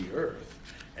wretched of the earth.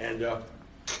 And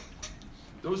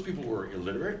those people were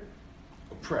illiterate,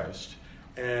 oppressed,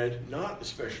 and not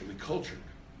especially cultured.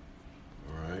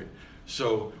 All right?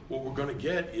 So what we're going to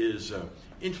get is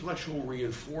intellectual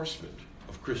reinforcement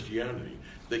of Christianity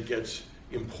that gets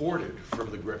imported from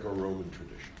the Greco-Roman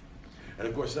tradition. And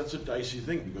of course, that's a dicey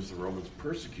thing because the Romans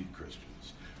persecute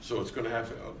Christians. So it's going to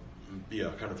have be a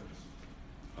kind of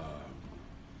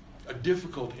a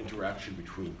difficult interaction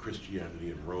between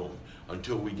Christianity and Rome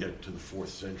until we get to the 4th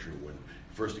century, when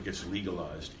first it gets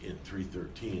legalized in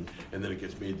 313, and then it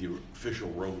gets made the official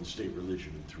Roman state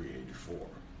religion in 384.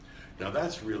 Now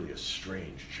that's really a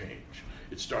strange change.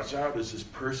 It starts out as this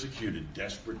persecuted,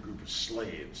 desperate group of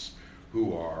slaves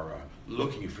who are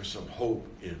looking for some hope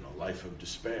in a life of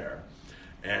despair.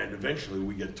 And eventually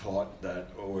we get taught that,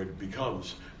 or it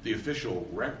becomes the official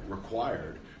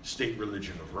required state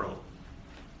religion of Rome.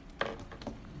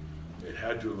 It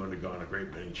had to have undergone a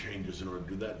great many changes in order to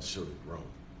do that, and so did Rome.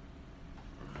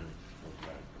 All right.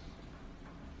 Okay.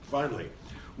 Finally,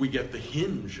 we get the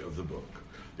hinge of the book.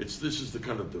 This is the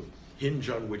kind of the hinge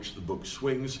on which the book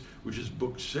swings, which is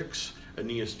book 6,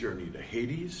 Aeneas' Journey to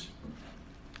Hades.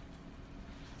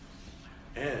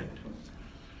 And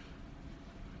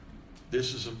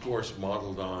this is, of course,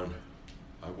 modeled on,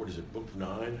 book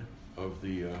 9 of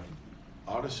the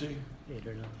Odyssey? 8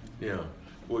 or 9. Yeah.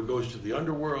 Well, he goes to the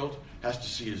underworld, has to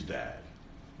see his dad.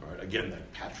 All right. Again,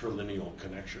 that patrilineal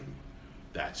connection.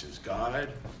 That's his guide.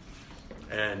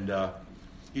 And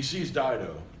he sees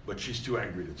Dido, but she's too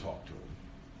angry to talk to him.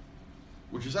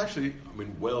 Which is actually,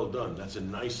 well done. That's a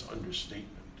nice understatement.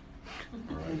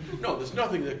 All right. No, there's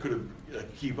nothing that could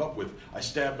have keep up with, I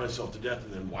stabbed myself to death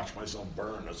and then watched myself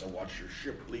burn as I watched your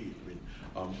ship leave.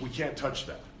 We can't touch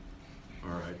that.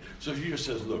 All right. So she just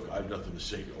says, look, I have nothing to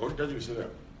say to you. Or doesn't even say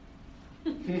that.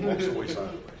 Walks away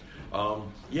silently.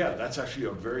 Yeah, that's actually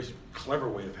a very clever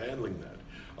way of handling that.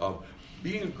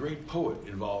 Being a great poet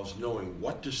involves knowing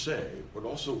what to say, but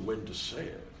also when to say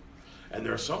it. And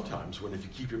there are some times when if you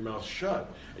keep your mouth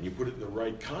shut and you put it in the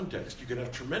right context, you can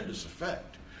have tremendous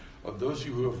effect. Of those of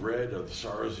you who have read The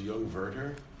Sorrows of Young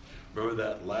Werther, remember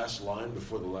that last line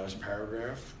before the last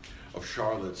paragraph of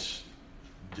Charlotte's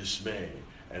dismay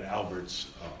and Albert's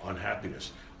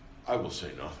unhappiness? I will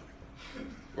say nothing,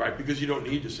 right? Because you don't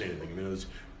need to say anything.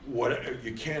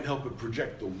 You can't help but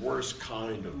project the worst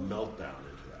kind of meltdown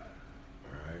into that.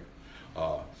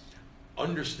 All right.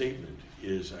 Understatement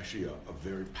is actually a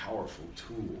very powerful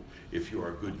tool if you are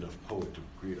a good enough poet to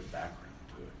create a background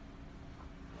to it.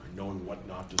 Right? Knowing what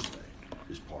not to say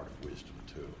is part of wisdom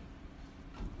too.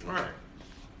 All right.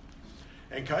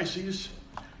 Anchises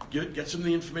gets him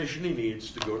the information he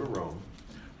needs to go to Rome,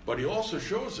 but he also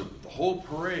shows him the whole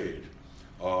parade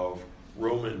of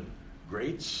Roman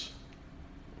greats,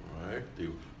 right?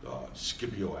 The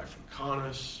Scipio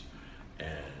Africanus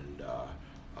and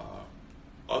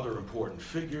other important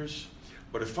figures,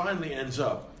 but it finally ends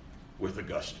up with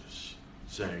Augustus,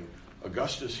 saying,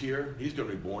 Augustus here, he's going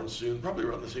to be born soon, probably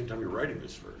around the same time you're writing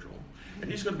this, Virgil, and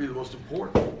he's going to be the most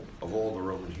important of all the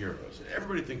Roman heroes. And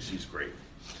everybody thinks he's great,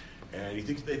 and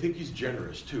they think he's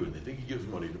generous too, and they think he gives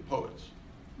money to poets.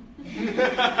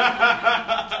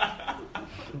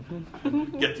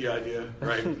 Get the idea,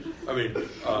 right?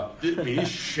 He's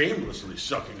shamelessly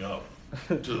sucking up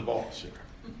to the boss here.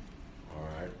 All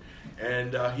right,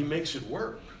 and he makes it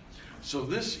work. So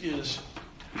this is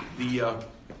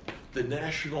the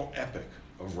national epic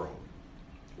of Rome,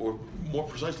 or more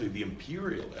precisely, the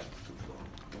imperial epic of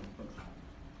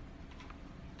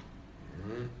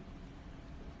Rome.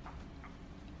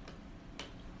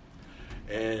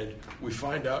 And we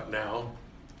find out now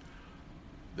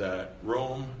that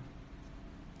Rome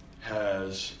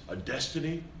has a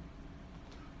destiny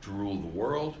to rule the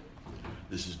world.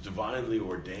 This is divinely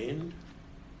ordained.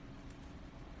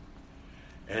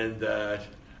 And that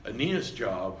Aeneas'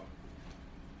 job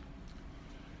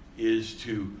is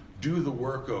to do the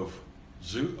work of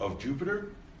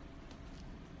Jupiter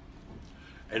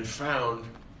and found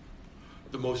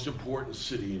the most important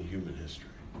city in human history.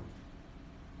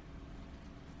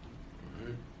 All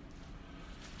right.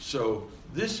 So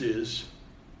this is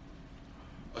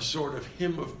a sort of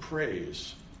hymn of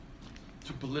praise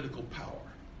to political power,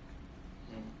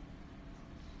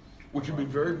 which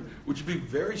would be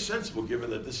very sensible given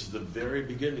that this is the very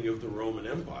beginning of the Roman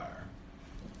Empire.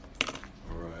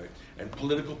 All right, and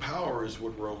political power is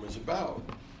what Rome is about.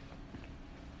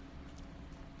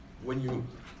 When you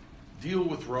deal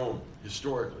with Rome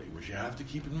historically, which you have to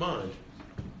keep in mind,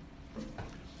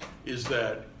 is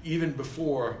that even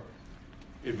before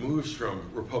it moves from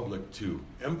republic to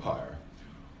empire,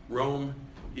 Rome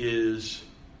is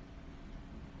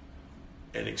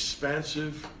an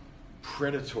expansive,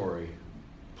 predatory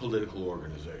political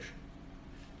organization.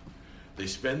 They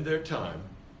spend their time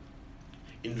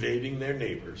invading their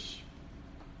neighbors,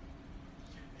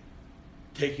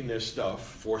 taking their stuff,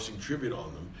 forcing tribute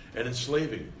on them, and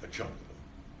enslaving a chunk of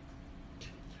them.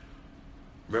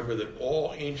 Remember that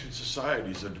all ancient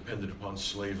societies are dependent upon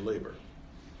slave labor.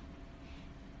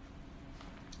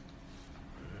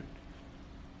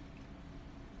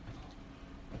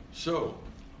 So,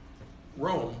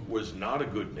 Rome was not a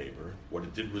good neighbor. What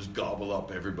it did was gobble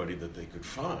up everybody that they could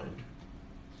find.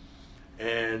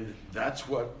 And that's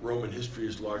what Roman history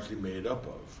is largely made up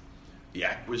of. The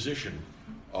acquisition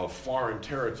of foreign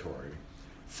territory,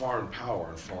 foreign power,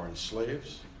 and foreign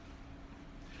slaves.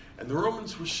 And the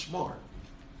Romans were smart.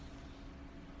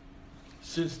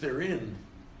 since they're in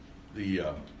the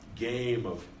game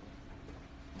of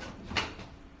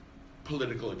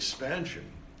political expansion,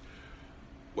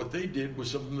 what they did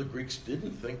was something the Greeks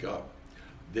didn't think up.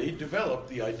 They developed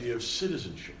the idea of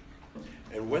citizenship.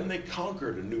 And when they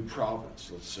conquered a new province,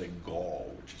 let's say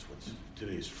Gaul, which is what's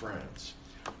today's France,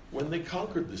 when they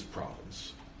conquered this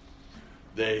province,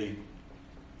 they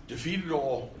defeated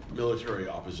all military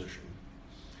opposition,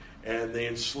 and they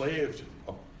enslaved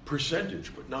a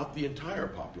percentage, but not the entire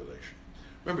population.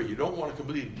 Remember, you don't want to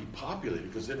completely depopulate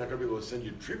it because they're not going to be able to send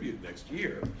you tribute next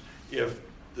year if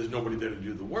there's nobody there to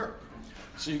do the work.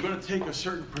 So you're going to take a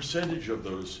certain percentage of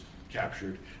those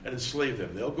captured and enslave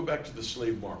them. They'll go back to the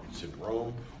slave markets in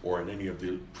Rome or in any of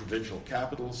the provincial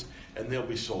capitals, and they'll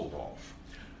be sold off.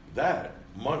 That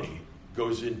money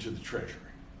goes into the treasury.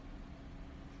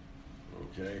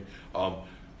 Okay?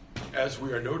 As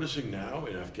we are noticing now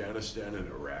in Afghanistan and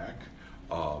Iraq,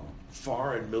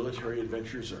 foreign military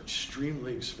adventures are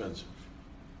extremely expensive.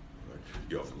 Right?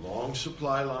 You have long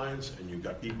supply lines, and you've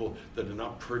got people that are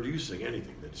not producing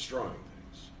anything, they're destroying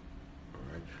things.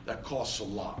 All right? That costs a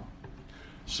lot.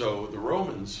 So the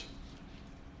Romans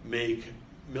make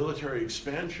military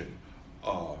expansion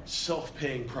a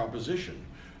self-paying proposition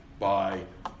by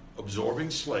absorbing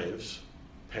slaves,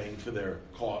 paying for the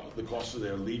cost of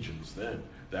their legions then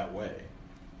that way.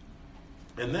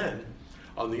 And then,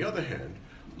 on the other hand,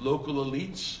 local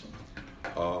elites,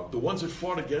 the ones that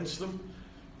fought against them,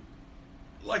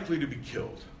 likely to be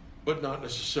killed, but not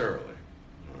necessarily.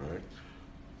 All right?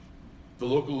 The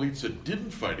local elites that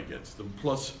didn't fight against them,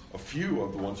 plus a few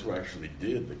of the ones who actually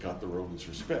did, that got the Romans'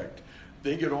 respect,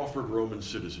 they get offered Roman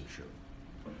citizenship.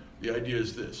 The idea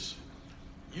is this: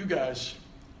 you guys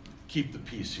keep the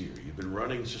peace here. You've been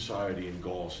running society in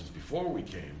Gaul since before we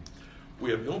came. We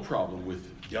have no problem with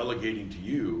delegating to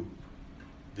you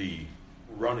the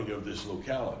running of this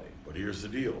locality. But here's the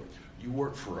deal. You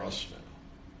work for us now.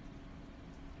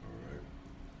 All right?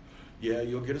 Yeah,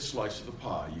 you'll get a slice of the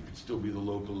pie. You can still be the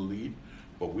local elite,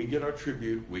 but we get our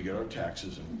tribute, we get our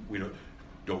taxes, and we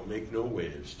don't make no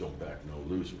waves, don't back no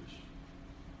losers.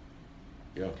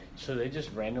 Yeah. So they just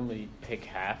randomly pick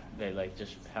half? They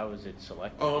how is it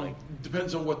selected?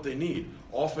 Depends on what they need.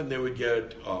 Often they would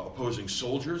get opposing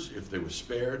soldiers. If they were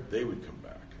spared, they would come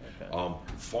back. Okay.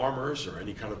 Farmers or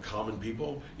any kind of common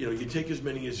people, you take as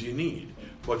many as you need,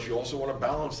 but you also want to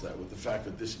balance that with the fact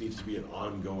that this needs to be an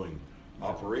ongoing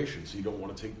operation, so you don't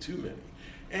want to take too many.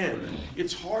 And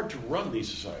it's hard to run these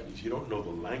societies. You don't know the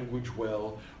language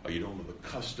well, or you don't know the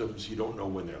customs, you don't know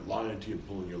when they're lying to you and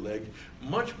pulling your leg.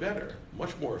 Much better,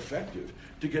 much more effective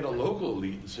to get a local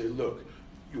elite and say, look,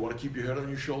 you want to keep your head on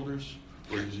your shoulders?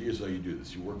 Or here's how you do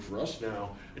this. You work for us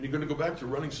now, and you're going to go back to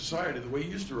running society the way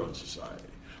you used to run society.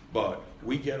 But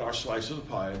we get our slice of the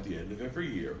pie at the end of every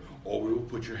year, or we will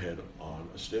put your head on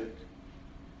a stick.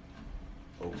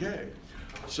 Okay.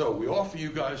 So we offer you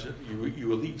guys, you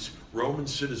elites, Roman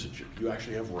citizenship. You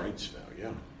actually have rights now,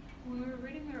 yeah. When we were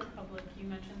reading the Republic, you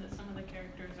mentioned that some of the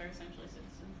characters are essentially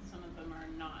citizens, and some of them are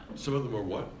not. Some of them are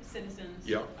what? Citizens.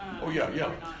 Yeah.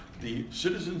 Yeah. The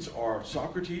citizens are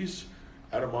Socrates,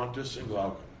 Adeimantus, and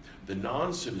Glaucon. The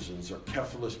non-citizens are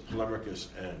Cephalus, Polemarchus,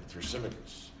 and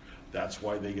Thrasymachus. That's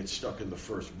why they get stuck in the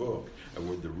first book, and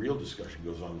where the real discussion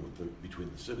goes on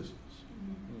between the citizens.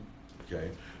 Mm-hmm.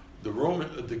 Okay.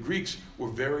 The Greeks were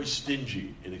very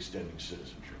stingy in extending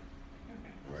citizenship.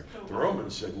 Okay. Right. So the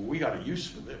Romans said, "Well, we got a use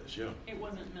for this." Yeah. It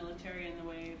wasn't military in the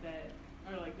way that,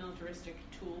 or like militaristic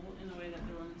tool in the way that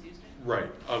the Romans used it. Right.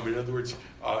 In other words,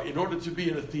 in order to be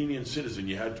an Athenian citizen,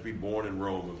 you had to be born in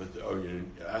Rome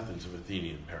in Athens of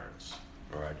Athenian parents.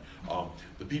 All right.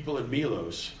 The people in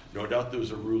Milos, no doubt there was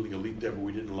a ruling elite there, but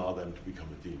we didn't allow them to become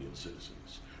Athenian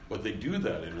citizens. But they do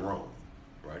that in Rome,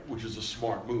 right? Which is a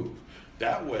smart move.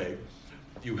 That way,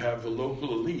 you have the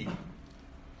local elite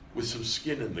with some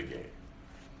skin in the game.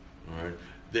 All right?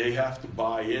 They have to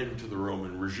buy into the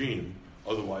Roman regime,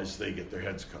 otherwise they get their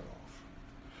heads cut off.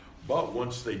 But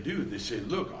once they do, they say,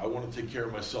 look, I want to take care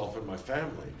of myself and my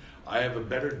family. I have a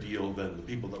better deal than the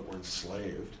people that were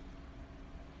enslaved.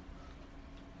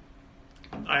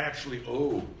 I actually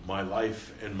owe my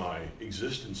life and my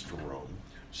existence to Rome.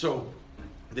 So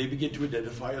they begin to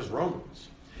identify as Romans.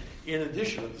 In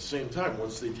addition, at the same time,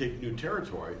 once they take new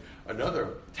territory, another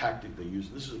tactic they use,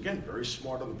 and this is, again, very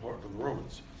smart on the part of the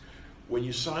Romans, when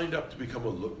you signed up to become a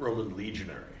Roman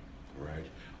legionary,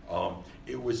 right,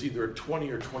 it was either a 20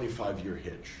 or 25-year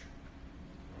hitch.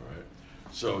 All right?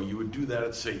 So you would do that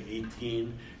at, say,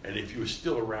 18, and if you were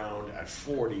still around at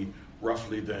 40,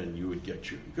 roughly then you would get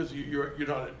because you're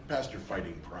not past your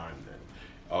fighting prime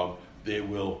then. They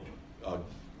will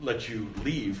let you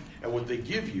leave, and what they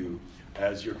give you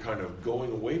as your kind of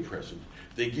going away present,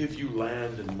 they give you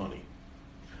land and money.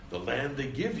 The land they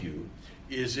give you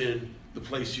is in the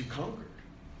place you conquered.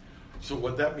 So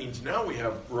what that means now, we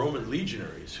have Roman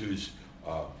legionaries whose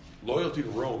loyalty to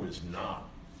Rome is not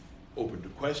open to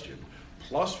question.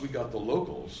 Plus we got the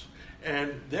locals,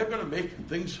 and they're going to make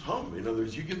things hum. In other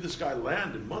words, you give this guy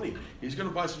land and money, he's going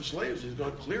to buy some slaves, he's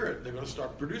going to clear it, they're going to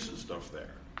start producing stuff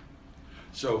there.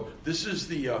 So this is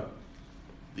the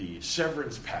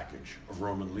severance package of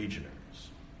Roman legionaries.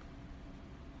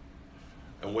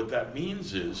 And what that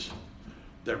means is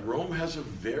that Rome has a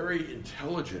very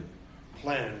intelligent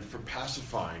plan for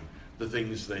pacifying the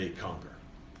things they conquer.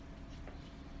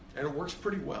 And it works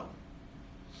pretty well.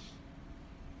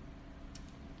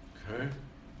 Okay?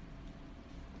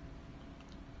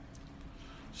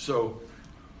 So,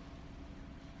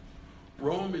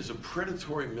 Rome is a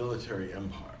predatory military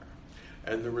empire,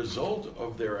 and the result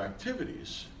of their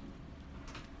activities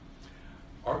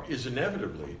is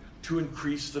inevitably to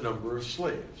increase the number of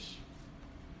slaves.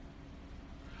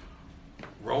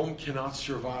 Rome cannot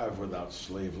survive without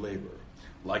slave labor.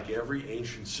 Like every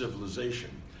ancient civilization,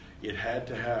 it had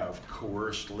to have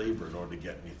coerced labor in order to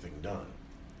get anything done.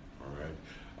 All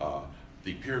right?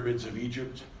 The pyramids of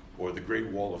Egypt or the Great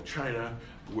Wall of China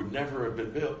would never have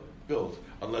been built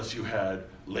unless you had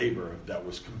labor that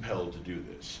was compelled to do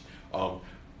this.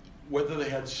 Whether they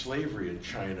had slavery in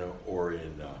China or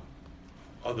in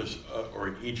others or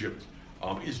in Egypt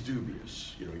is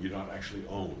dubious. You know, you're not actually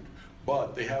owned.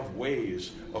 But they have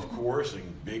ways of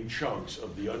coercing big chunks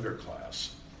of the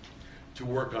underclass to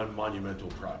work on monumental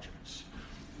projects.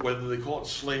 Whether they call it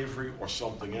slavery or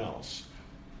something else,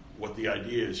 what the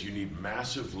idea is, you need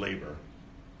massive labor,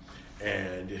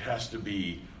 and it has to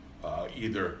be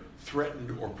either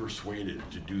threatened or persuaded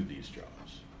to do these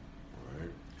jobs.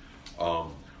 All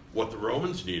right? What the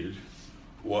Romans needed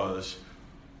was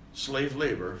slave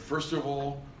labor, first of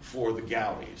all, for the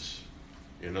galleys.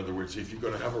 In other words, if you're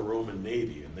going to have a Roman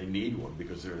navy, and they need one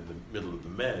because they're in the middle of the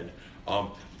Med,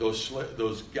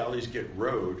 those galleys get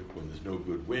rowed when there's no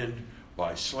good wind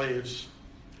by slaves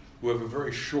who have a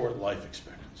very short life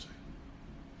expectancy.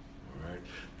 All right?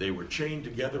 They were chained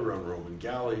together on Roman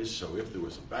galleys, so if there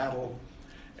was a battle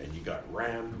and you got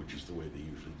rammed, which is the way they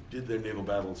usually did their naval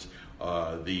battles,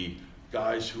 the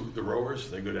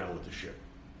rowers, they go down with the ship.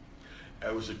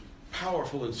 It was a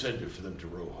powerful incentive for them to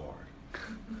row hard.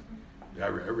 I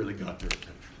really got their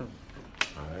attention.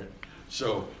 All right.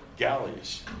 So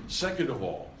galleys. Second of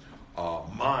all,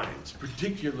 mines,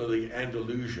 particularly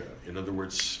Andalusia. In other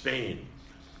words, Spain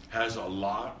has a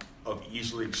lot of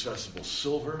easily accessible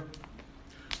silver,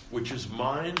 which is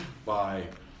mined by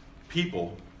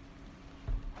people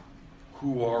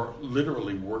who are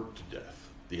literally worked to death.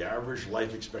 The average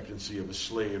life expectancy of a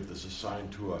slave that's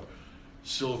assigned to a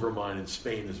silver mine in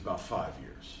Spain is about 5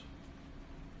 years.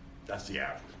 That's the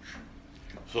average.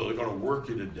 So they're going to work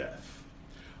you to death.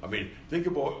 I mean, think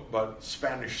about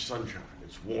Spanish sunshine.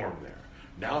 It's warm there.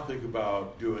 Now think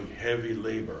about doing heavy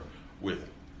labor with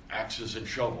axes and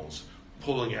shovels,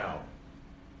 pulling out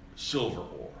silver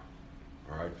ore.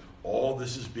 All right? All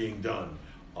this is being done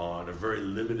on a very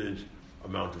limited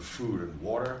amount of food and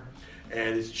water,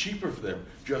 and it's cheaper for them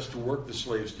just to work the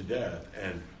slaves to death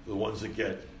and the ones that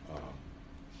get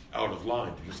out of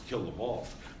line to just kill them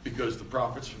off, because the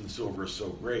profits from the silver are so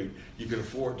great, you can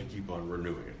afford to keep on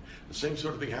renewing it. The same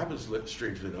sort of thing happens,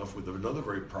 strangely enough, with another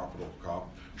very profitable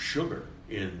crop, sugar,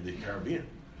 in the Caribbean.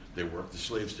 They work the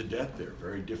slaves to death there,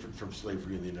 very different from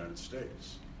slavery in the United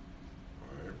States.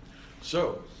 All right?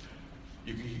 So,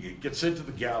 you can get sent to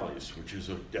the galleys, which is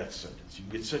a death sentence. You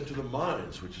can get sent to the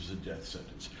mines, which is a death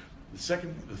sentence.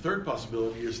 The third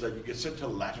possibility is that you get sent to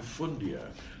latifundia.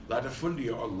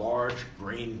 Latifundia are large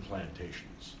grain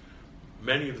plantations.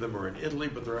 Many of them are in Italy,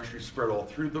 but they're actually spread all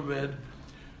through the Med.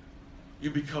 You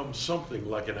become something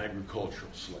like an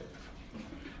agricultural slave.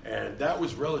 And that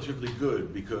was relatively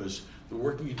good because the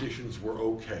working conditions were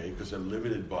okay because they're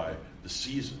limited by the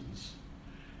seasons,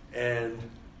 and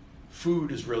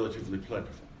food is relatively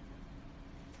plentiful.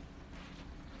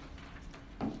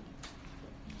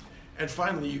 And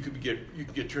finally, you could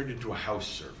get turned into a house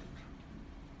servant,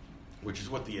 which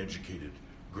is what the educated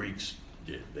Greeks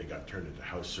did. They got turned into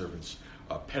house servants,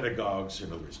 pedagogues,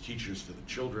 in other words, teachers for the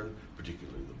children,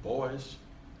 particularly the boys,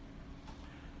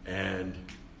 and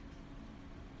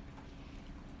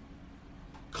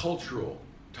cultural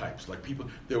types, like people.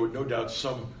 There were no doubt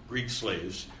some Greek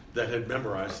slaves that had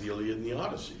memorized the Iliad and the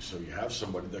Odyssey, so you have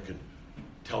somebody that can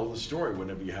tell the story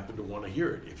whenever you happen to want to hear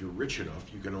it. If you're rich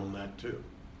enough, you can own that too.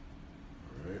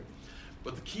 All right?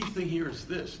 But the key thing here is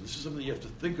this, and this is something you have to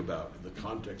think about in the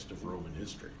context of Roman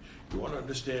history. You want to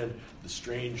understand the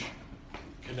strange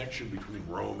connection between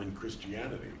Rome and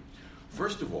Christianity.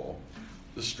 First of all,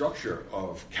 the structure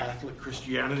of Catholic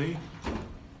Christianity,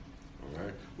 all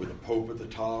right, with the Pope at the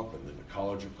top and then the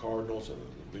College of Cardinals and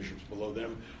the bishops below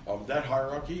them, that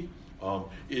hierarchy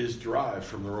is derived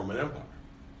from the Roman Empire,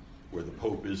 where the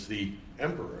Pope is the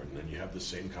emperor, and then you have the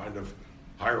same kind of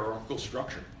hierarchical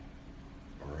structure.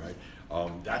 All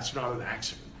right, that's not an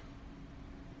accident.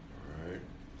 All right,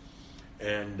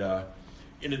 and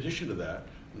in addition to that,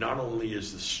 not only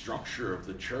is the structure of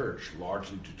the church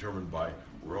largely determined by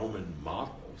Roman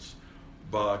models,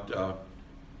 but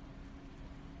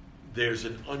there's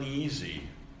an uneasy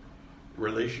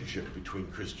relationship between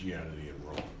Christianity and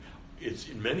Rome. It's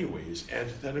in many ways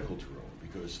antithetical to Rome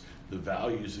because the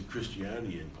values that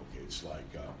Christianity inculcates, like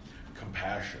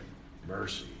compassion,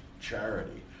 mercy,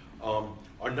 charity,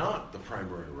 are not the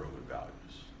primary Roman values.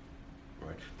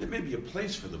 Right? There may be a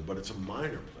place for them, but it's a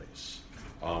minor place.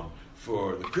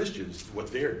 For the Christians,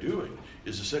 what they're doing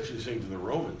is essentially saying to the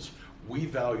Romans, we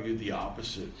value the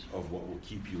opposite of what will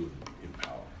keep you in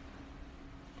power.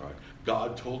 All right?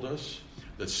 God told us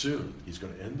that soon he's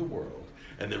going to end the world,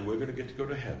 and then we're going to get to go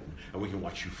to heaven, and we can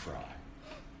watch you fry.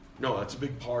 No, that's a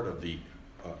big part of the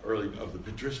of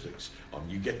the patristics.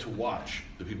 You get to watch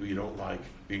the people you don't like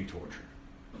being tortured.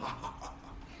 All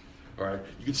right?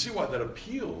 You can see why that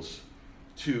appeals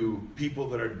to people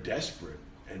that are desperate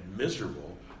and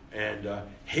miserable and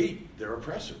hate their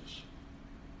oppressors.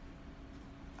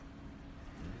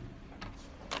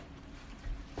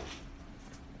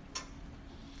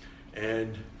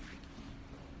 And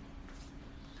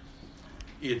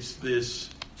it's this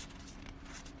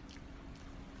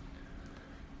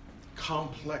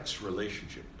complex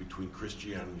relationship between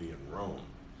Christianity and Rome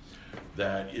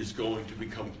that is going to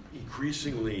become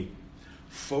increasingly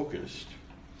focused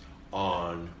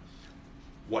on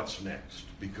what's next,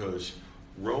 because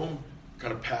Rome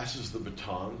kind of passes the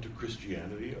baton to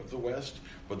Christianity of the West,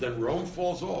 but then Rome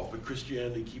falls off, but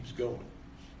Christianity keeps going.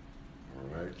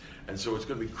 All right? And so it's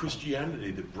going to be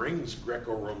Christianity that brings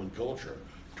Greco-Roman culture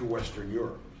to Western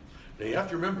Europe. Now you have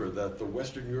to remember that the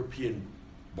Western European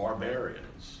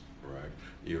barbarians, right,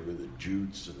 you know, the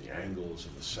Jutes and the Angles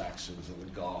and the Saxons and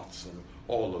the Goths and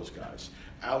all those guys.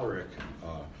 Alaric,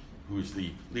 who's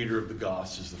the leader of the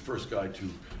Goths, is the first guy to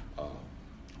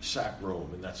sack Rome,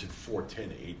 and that's in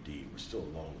 410 AD. We're still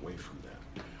a long way from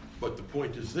that. But the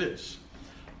point is this: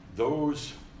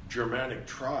 those Germanic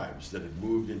tribes that had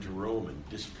moved into Rome and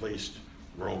displaced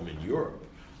Rome in Europe,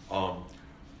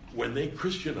 when they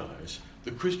Christianize,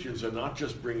 the Christians are not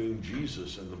just bringing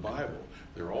Jesus and the Bible,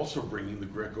 they're also bringing the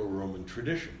Greco-Roman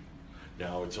tradition.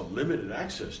 Now, it's a limited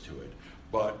access to it,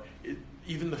 but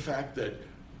even the fact that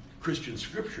Christian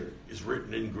scripture is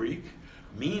written in Greek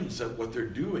means that what they're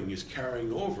doing is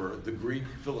carrying over the Greek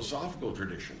philosophical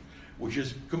tradition, which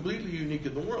is completely unique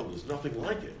in the world. There's nothing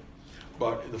like it.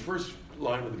 But in the first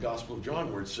line of the Gospel of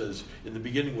John, where it says, in the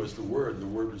beginning was the Word, and the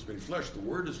Word was made flesh, the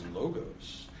Word is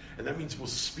logos. And that means both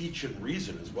speech and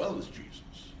reason as well as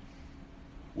Jesus,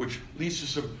 which leads to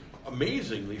some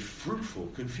amazingly fruitful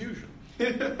confusion.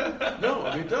 No,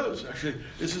 I mean, it does. Actually,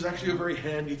 this is actually a very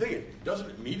handy thing. It doesn't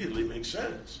immediately make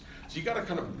sense. So you got to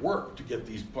kind of work to get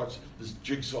these parts, this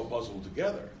jigsaw puzzle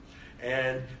together.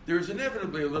 And there's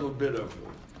inevitably a little bit of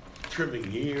trimming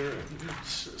here and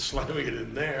slamming it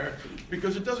in there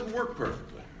because it doesn't work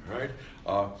perfectly, right?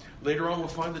 Later on, we'll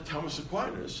find that Thomas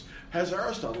Aquinas has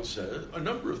Aristotle said a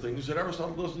number of things that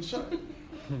Aristotle doesn't say,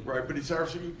 right? But he's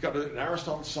got an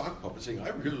Aristotle sock puppet saying, I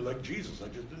really like Jesus, I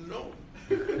just didn't know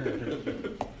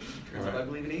him. Right. I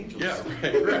believe in angels.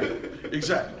 Yeah, right,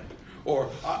 exactly. Or,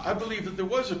 I believe that there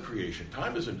was a creation.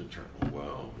 Time isn't eternal.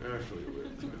 Well, actually,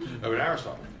 I mean,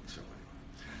 Aristotle thinks so.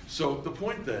 So the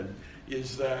point then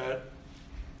is that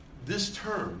this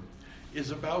term is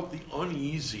about the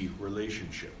uneasy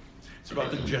relationship. It's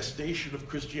about the gestation of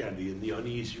Christianity and the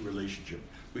uneasy relationship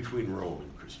between Rome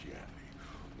and Christianity.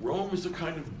 Rome is a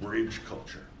kind of bridge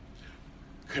culture.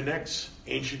 Connects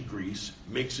ancient Greece,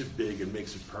 makes it big, and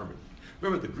makes it permanent.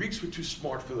 Remember, the Greeks were too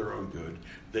smart for their own good.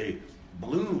 They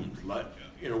bloomed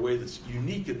in a way that's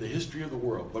unique in the history of the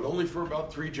world, but only for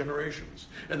about 3 generations.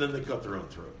 And then they cut their own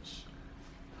throats.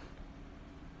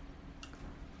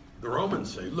 The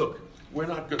Romans say, look, we're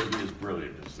not going to be as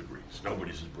brilliant as the Greeks.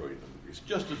 Nobody's as brilliant as the Greeks,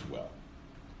 just as well.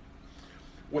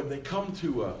 When they come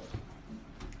to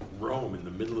Rome in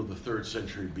the middle of the 3rd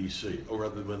century BC, or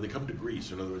rather when they come to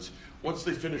Greece, in other words, once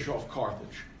they finish off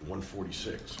Carthage in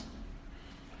 146,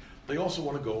 they also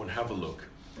want to go and have a look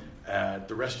at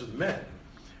the rest of the men.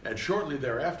 And shortly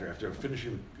thereafter, after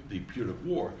finishing the Punic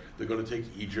War, they're going to take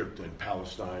Egypt and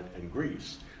Palestine and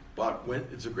Greece. But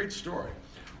it's a great story.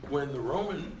 When the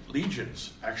Roman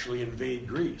legions actually invade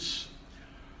Greece,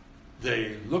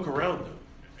 they look around them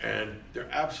and they're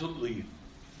absolutely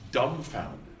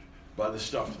dumbfounded by the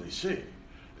stuff they see.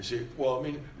 They say, well, I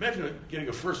mean, imagine getting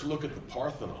a first look at the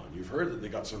Parthenon. You've heard that they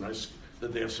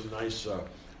have some nice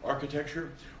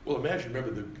architecture. Well, imagine,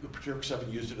 remember, the Turks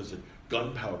haven't used it as a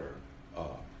gunpowder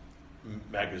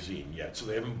magazine yet, so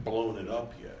they haven't blown it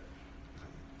up yet.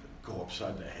 Go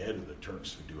upside the head of the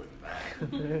Turks for doing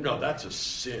that. No, that's a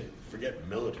sin. Forget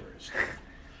military stuff.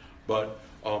 But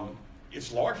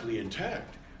it's largely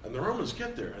intact. And the Romans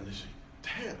get there and they say,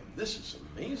 damn, this is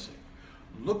amazing.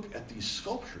 Look at these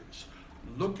sculptures.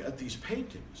 Look at these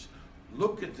paintings.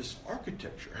 Look at this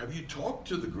architecture. Have you talked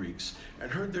to the Greeks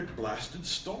and heard their blasted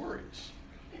stories?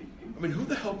 I mean, who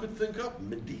the hell could think up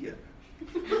Medea?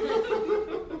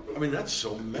 I mean, that's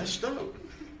so messed up.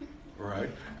 All right?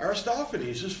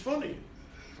 Aristophanes is funny.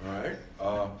 All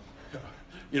right?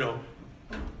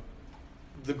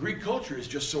 The Greek culture is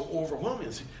just so overwhelming.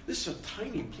 They say, this is a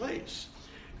tiny place.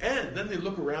 And then they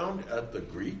look around at the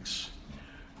Greeks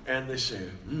and they say,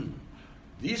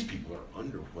 these people are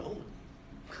underwhelming.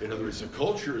 In other words, the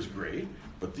culture is great,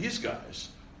 but these guys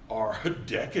are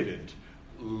decadent,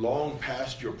 long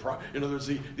past your prime. In other words,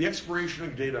 the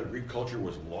expiration date on Greek culture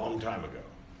was a long time ago.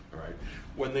 All right?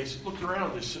 When they looked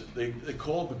around, they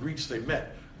called the Greeks they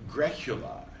met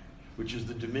Greculi, which is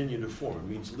the diminutive form. It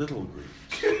means little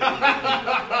Greeks.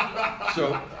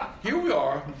 So here we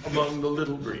are among the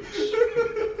little Greeks.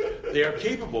 They are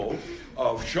capable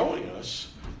of showing us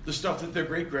the stuff that their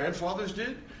great-grandfathers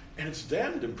did, and it's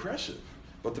damned impressive.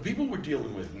 But the people we're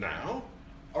dealing with now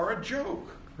are a joke.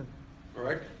 All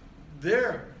right?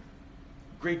 Their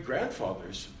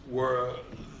great-grandfathers were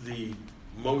the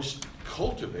most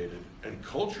cultivated and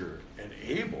cultured and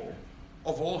able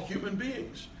of all human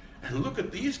beings. And look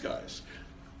at these guys.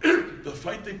 The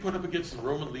fight they put up against the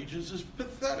Roman legions is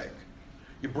pathetic.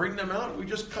 You bring them out, and we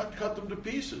just cut them to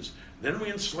pieces. Then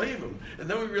we enslave them, and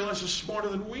then we realize they're smarter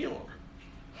than we are.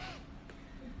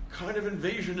 Kind of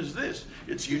invasion is this?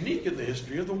 It's unique in the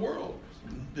history of the world.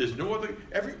 There's no other.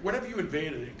 Whenever you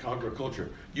invade and conquer a culture,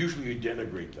 usually you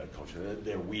denigrate that culture.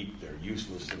 They're weak, they're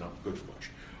useless, they're not good for much.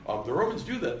 The Romans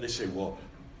do that, and they say, well,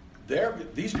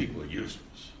 these people are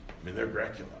useless. I mean, they're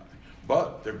Greculi.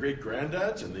 But their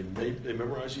great-granddads, and they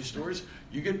memorize these stories,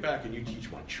 you get back and you teach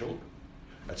my children.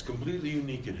 That's completely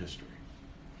unique in history.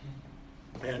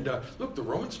 And look, the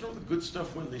Romans know the good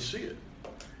stuff when they see it.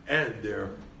 And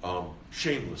they're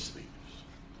shameless thieves.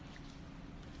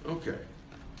 Okay.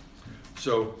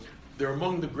 So they're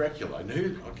among the Greculi.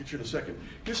 Now, I'll get you in a second.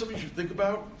 Here's something you should think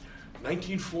about.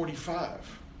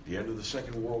 1945, the end of the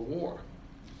Second World War.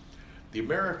 The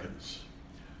Americans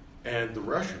and the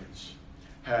Russians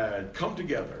had come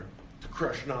together to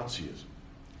crush Nazism.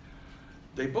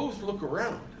 They both look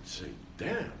around and say,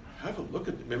 damn, have a look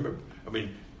at them. Remember, I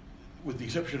mean, with the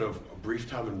exception of a brief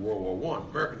time in World War I,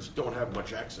 Americans don't have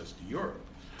much access to Europe.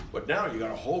 But now you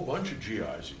got a whole bunch of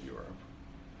GIs in Europe.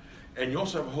 And you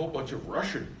also have a whole bunch of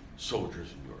Russian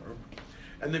soldiers in Europe.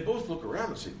 And they both look around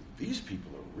and say, these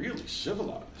people are really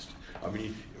civilized. I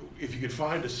mean, if you could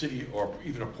find a city or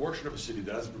even a portion of a city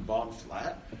that hasn't been bombed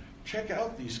flat, check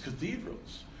out these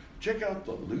cathedrals. Check out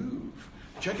the Louvre.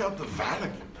 Check out the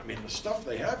Vatican. I mean, the stuff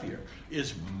they have here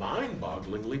is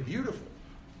mind-bogglingly beautiful.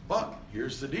 But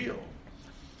here's the deal.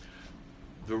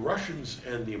 The Russians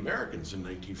and the Americans in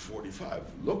 1945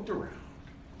 looked around,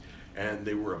 and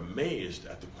they were amazed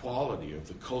at the quality of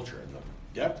the culture and the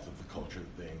depth of the culture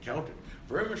that they encountered.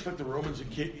 Very much like the Romans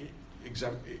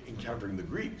encountering the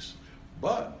Greeks.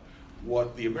 But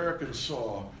what the Americans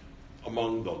saw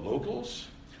among the locals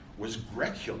was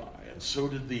Greculi, and so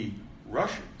did the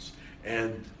Russians.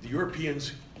 And the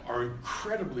Europeans are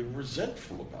incredibly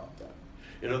resentful about that.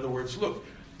 In other words, look,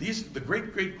 the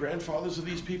great-great-grandfathers of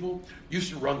these people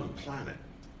used to run the planet,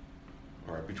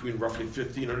 all right, between roughly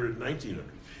 1500 and 1900.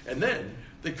 And then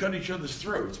they cut each other's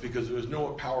throats because there was no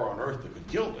power on Earth that could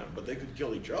kill them, but they could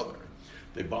kill each other.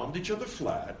 They bombed each other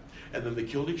flat, and then they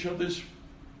killed each other's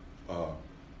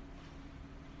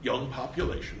young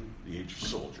population, the age of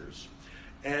soldiers.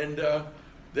 And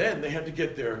then they had to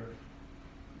get their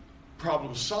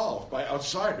problems solved by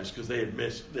outsiders because they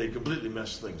had completely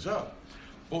messed things up.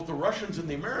 Both the Russians and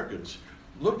the Americans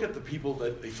look at the people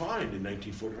that they find in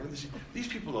 1941 and they say, these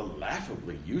people are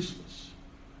laughably useless.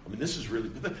 I mean, this is really,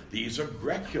 these are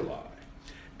Greculi.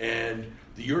 And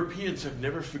the Europeans have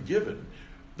never forgiven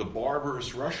the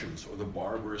barbarous Russians or the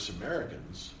barbarous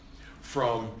Americans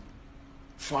from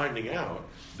finding out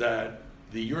that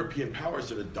the European powers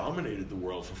that had dominated the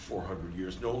world for 400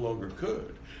 years no longer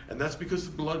could. And that's because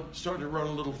the blood started to run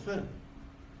a little thin.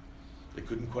 They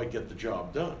couldn't quite get the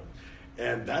job done.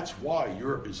 And that's why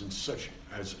Europe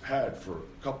has had for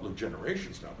a couple of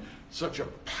generations now, such a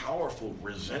powerful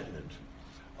resentment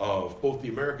of both the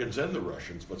Americans and the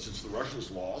Russians. But since the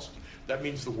Russians lost, that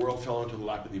means the world fell into the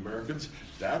lap of the Americans.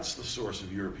 That's the source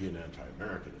of European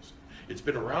anti-Americanism. It's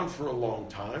been around for a long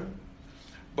time,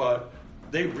 but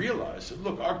they realized that,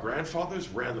 look, our grandfathers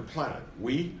ran the planet.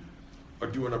 We are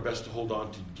doing our best to hold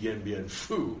on to Dien Bien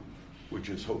Phu, which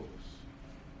is hopeless.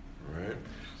 All right?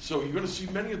 So you're going to see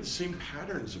many of the same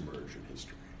patterns emerge in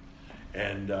history.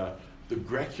 And the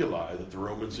greculi that the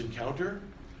Romans encounter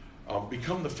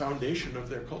become the foundation of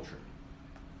their culture.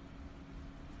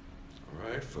 All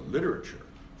right? For literature,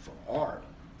 for art,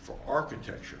 for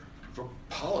architecture, for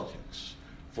politics,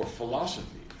 for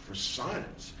philosophy, for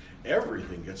science.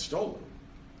 Everything gets stolen.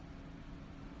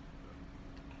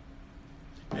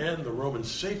 And the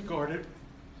Romans safeguard it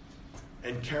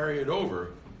and carry it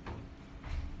over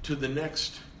to the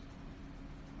next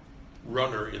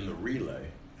runner in the relay,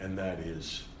 and that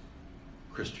is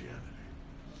Christianity.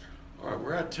 All right,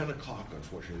 we're at 10 o'clock,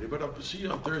 unfortunately, but I'll see you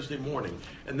on Thursday morning.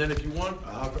 And then if you want,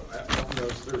 I'll know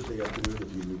it's Thursday afternoon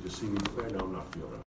if you need to see me. I know I'm not feeling it.